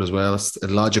important as well. It's a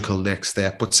logical next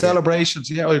step. But celebrations,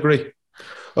 yeah, I agree.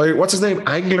 What's his name?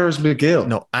 Anglers McGill.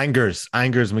 No, Angers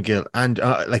McGill. And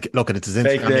look at it's his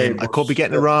Instagram name. I could be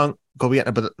getting it wrong.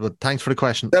 But thanks for the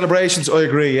question. Celebrations, I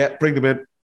agree. Yeah, bring them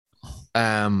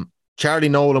in. Charlie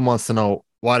Nolan wants to know,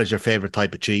 what is your favorite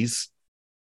type of cheese?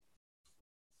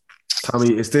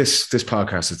 Tommy, is this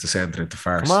podcast is descended into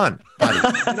farce? Come on,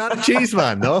 Paddy. You're not a cheese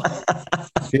man, no?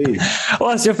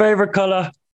 What's your favorite color?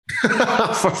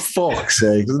 For fuck's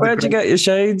sake. Where'd you get your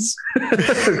shades?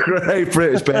 Great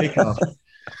British Bake Off.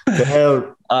 The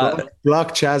hell,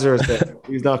 Block Chazzer,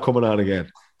 he's not coming on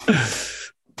again.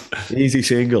 Easy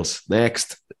singles.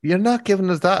 Next. You're not giving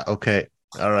us that? Okay.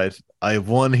 All right. I have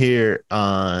one here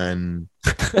on...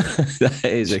 That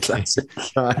is a classic.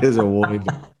 That is a wine.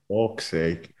 Fuck's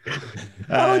sake.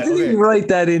 How did he write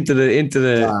that into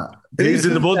the he's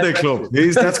in the Monday Club.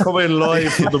 That's coming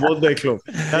live from the Monday Club.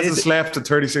 Hasn't slept in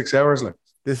 36 hours. Like.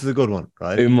 This is a good one,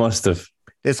 right? He must have.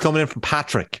 It's coming in from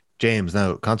Patrick. James,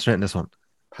 now concentrate on this one.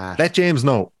 Let James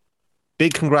know.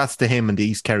 Big congrats to him and the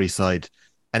East Kerry side.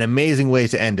 An amazing way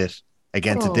to end it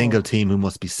against a Dingle team who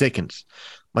must be sickened.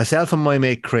 Myself and my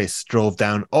mate Chris drove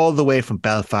down all the way from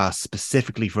Belfast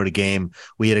specifically for the game.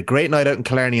 We had a great night out in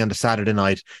Killarney on the Saturday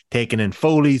night, taking in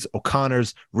Foley's,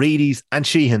 O'Connor's, Reedy's and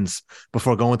Sheehan's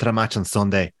before going to the match on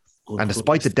Sunday. And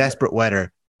despite the desperate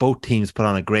weather, both teams put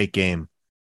on a great game.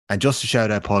 And just to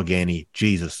shout out Paul Ganey,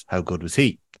 Jesus, how good was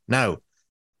he? Now,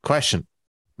 question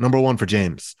number one for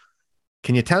James.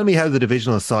 Can you tell me how the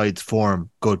divisional sides form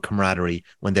good camaraderie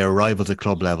when they're rivals at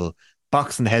club level,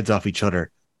 boxing the heads off each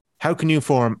other? How can you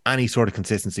form any sort of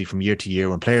consistency from year to year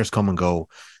when players come and go?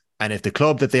 And if the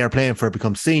club that they are playing for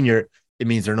becomes senior, it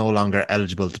means they're no longer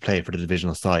eligible to play for the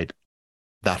divisional side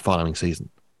that following season.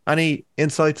 Any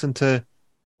insights into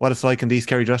what it's like in the East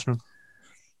Kerry dressing room?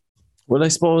 Well, I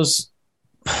suppose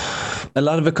a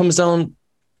lot of it comes down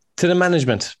to the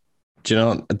management. Do you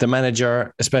know, the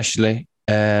manager especially.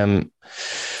 I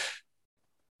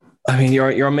mean,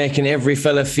 you're making every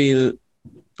fella feel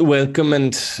welcome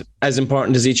and as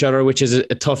important as each other, which is a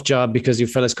tough job because you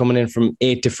fellas coming in from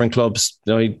 8 different clubs.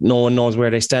 You know, no one knows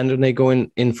where they stand when they go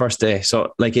in first day.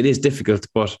 So like it is difficult,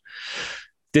 but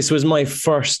this was my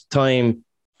first time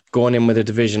going in with a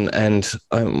division and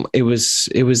it was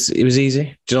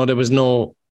easy. Do you know, there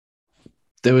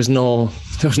was no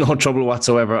trouble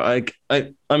whatsoever.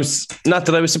 I'm not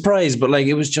that I was surprised, but like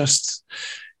it was just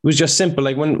simple.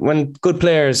 Like when good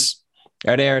players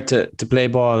are there to play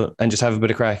ball and just have a bit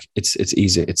of crack, it's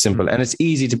easy, it's simple, and it's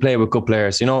easy to play with good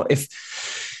players. You know, if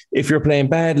you're playing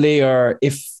badly or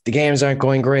if the games aren't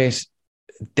going great,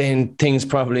 then things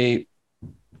probably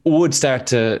would start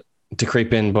to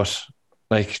creep in. But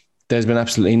like, there's been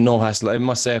absolutely no hassle. I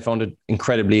must say, I found it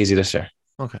incredibly easy this year.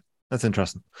 Okay, that's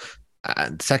interesting.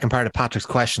 Second part of Patrick's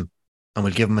question, and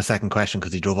we'll give him a second question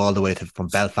because he drove all the way from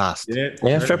Belfast.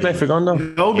 Yeah, fair play for going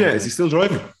though. Oh yeah, is he still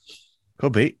driving?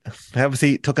 Could be. He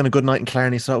obviously took in a good night in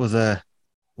Killarney, so that was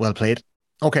well played.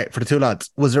 Okay, for the two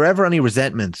lads, was there ever any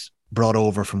resentment brought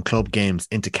over from club games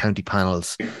into county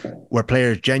panels where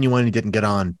players genuinely didn't get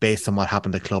on based on what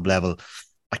happened at club level?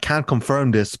 I can't confirm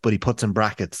this, but he puts in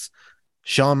brackets,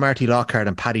 Sean Marty Lockhart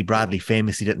and Paddy Bradley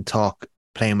famously didn't talk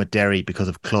playing with Derry because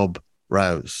of club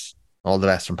rows. All the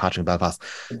best from Patrick Belfast.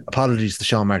 Apologies to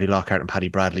Sean Marty Lockhart and Paddy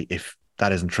Bradley if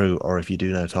that isn't true, or if you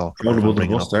do now talk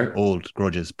bringing up old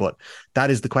grudges. But that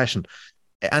is the question.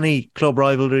 Any club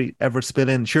rivalry ever spill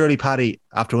in? Surely, Paddy,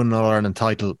 after winning an All-Ireland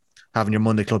title, having your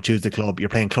Monday club, Tuesday club, you're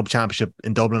playing club championship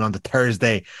in Dublin on the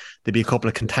Thursday, there'd be a couple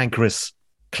of cantankerous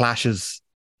clashes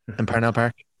in Parnell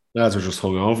Park. Lads are just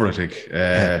hung over, I think.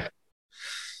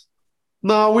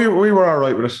 No, we were all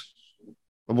right with it,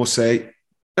 I must say.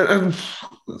 And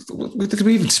did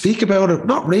we even speak about it?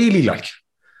 Not really, like.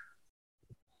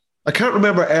 I can't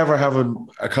remember ever having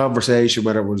a conversation,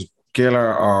 whether it was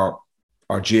Giller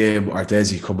or Jim or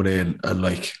Desi coming in and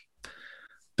like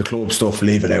the club stuff,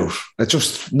 leave it out. It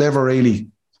just never really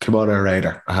came on our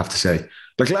radar, I have to say.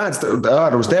 Like lads, there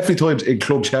was definitely times in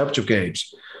club championship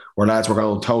games where lads were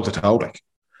going toe to toe, like,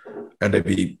 and they'd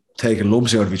be taking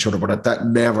lumps out of each other, but that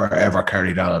never ever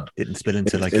carried on. Didn't spill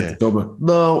into Dublin.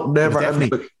 No, never.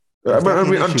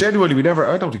 And genuinely, we never.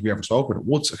 I don't think we ever spoke about it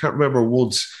once. I can't remember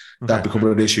once that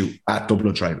becoming an issue at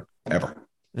Dublin training ever.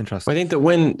 Interesting. I think that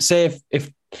when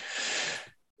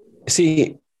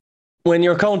when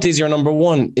your county's your number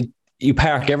one, you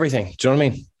park everything. Do you know what I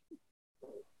mean?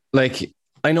 Like,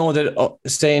 I know that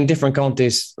say in different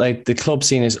counties, like the club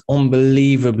scene is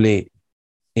unbelievably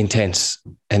intense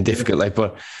and difficult. Like,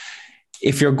 but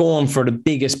if you're going for the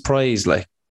biggest prize, like,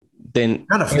 then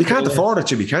you can't afford it,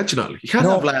 Jimmy, can't you? Not? You can't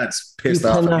have lads pissed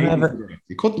off.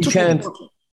 You can't.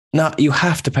 No, you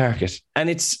have to park it, and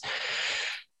if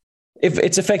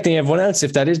it's affecting everyone else,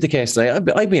 if that is the case, like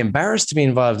I'd be embarrassed to be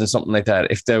involved in something like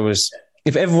that.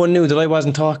 If everyone knew that I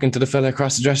wasn't talking to the fella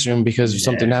across the dressing room because of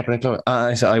something happening,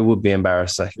 I would be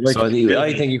embarrassed. So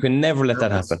I think you can never let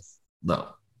that happen.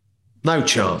 No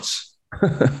chance.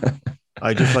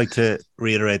 I'd just like to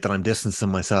reiterate that I'm distancing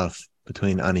myself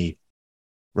between any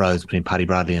rows between Paddy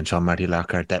Bradley and Sean Marty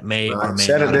Lockhart that may or may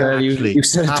said not actually you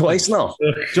said it twice now.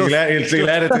 Just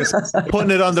let it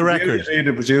putting it on the record.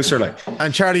 The producer, like.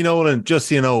 And Charlie Nolan, just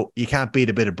so you know, you can't beat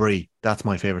a bit of brie. That's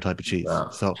my favourite type of cheese. No.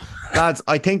 So, lads,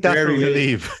 I think that's where we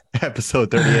leave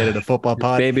episode 38 of the Football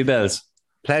Pod. Baby bells.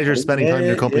 Pleasure spending time in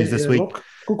your companies this week. Look,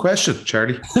 good question,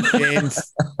 Charlie.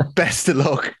 James, best of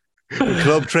luck with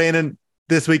club training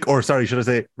this week, or sorry, should I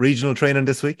say regional training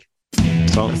this week?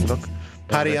 So, best of luck.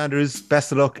 Paddy Andrews,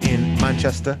 best of luck in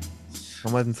Manchester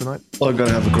on Wednesday night. I'm going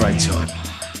to have a great time.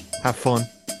 Have fun.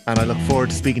 And I look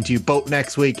forward to speaking to you both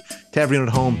next week. To everyone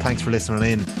at home, thanks for listening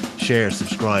in. Share,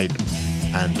 subscribe,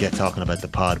 and get talking about the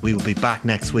pod. We will be back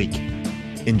next week.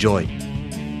 Enjoy.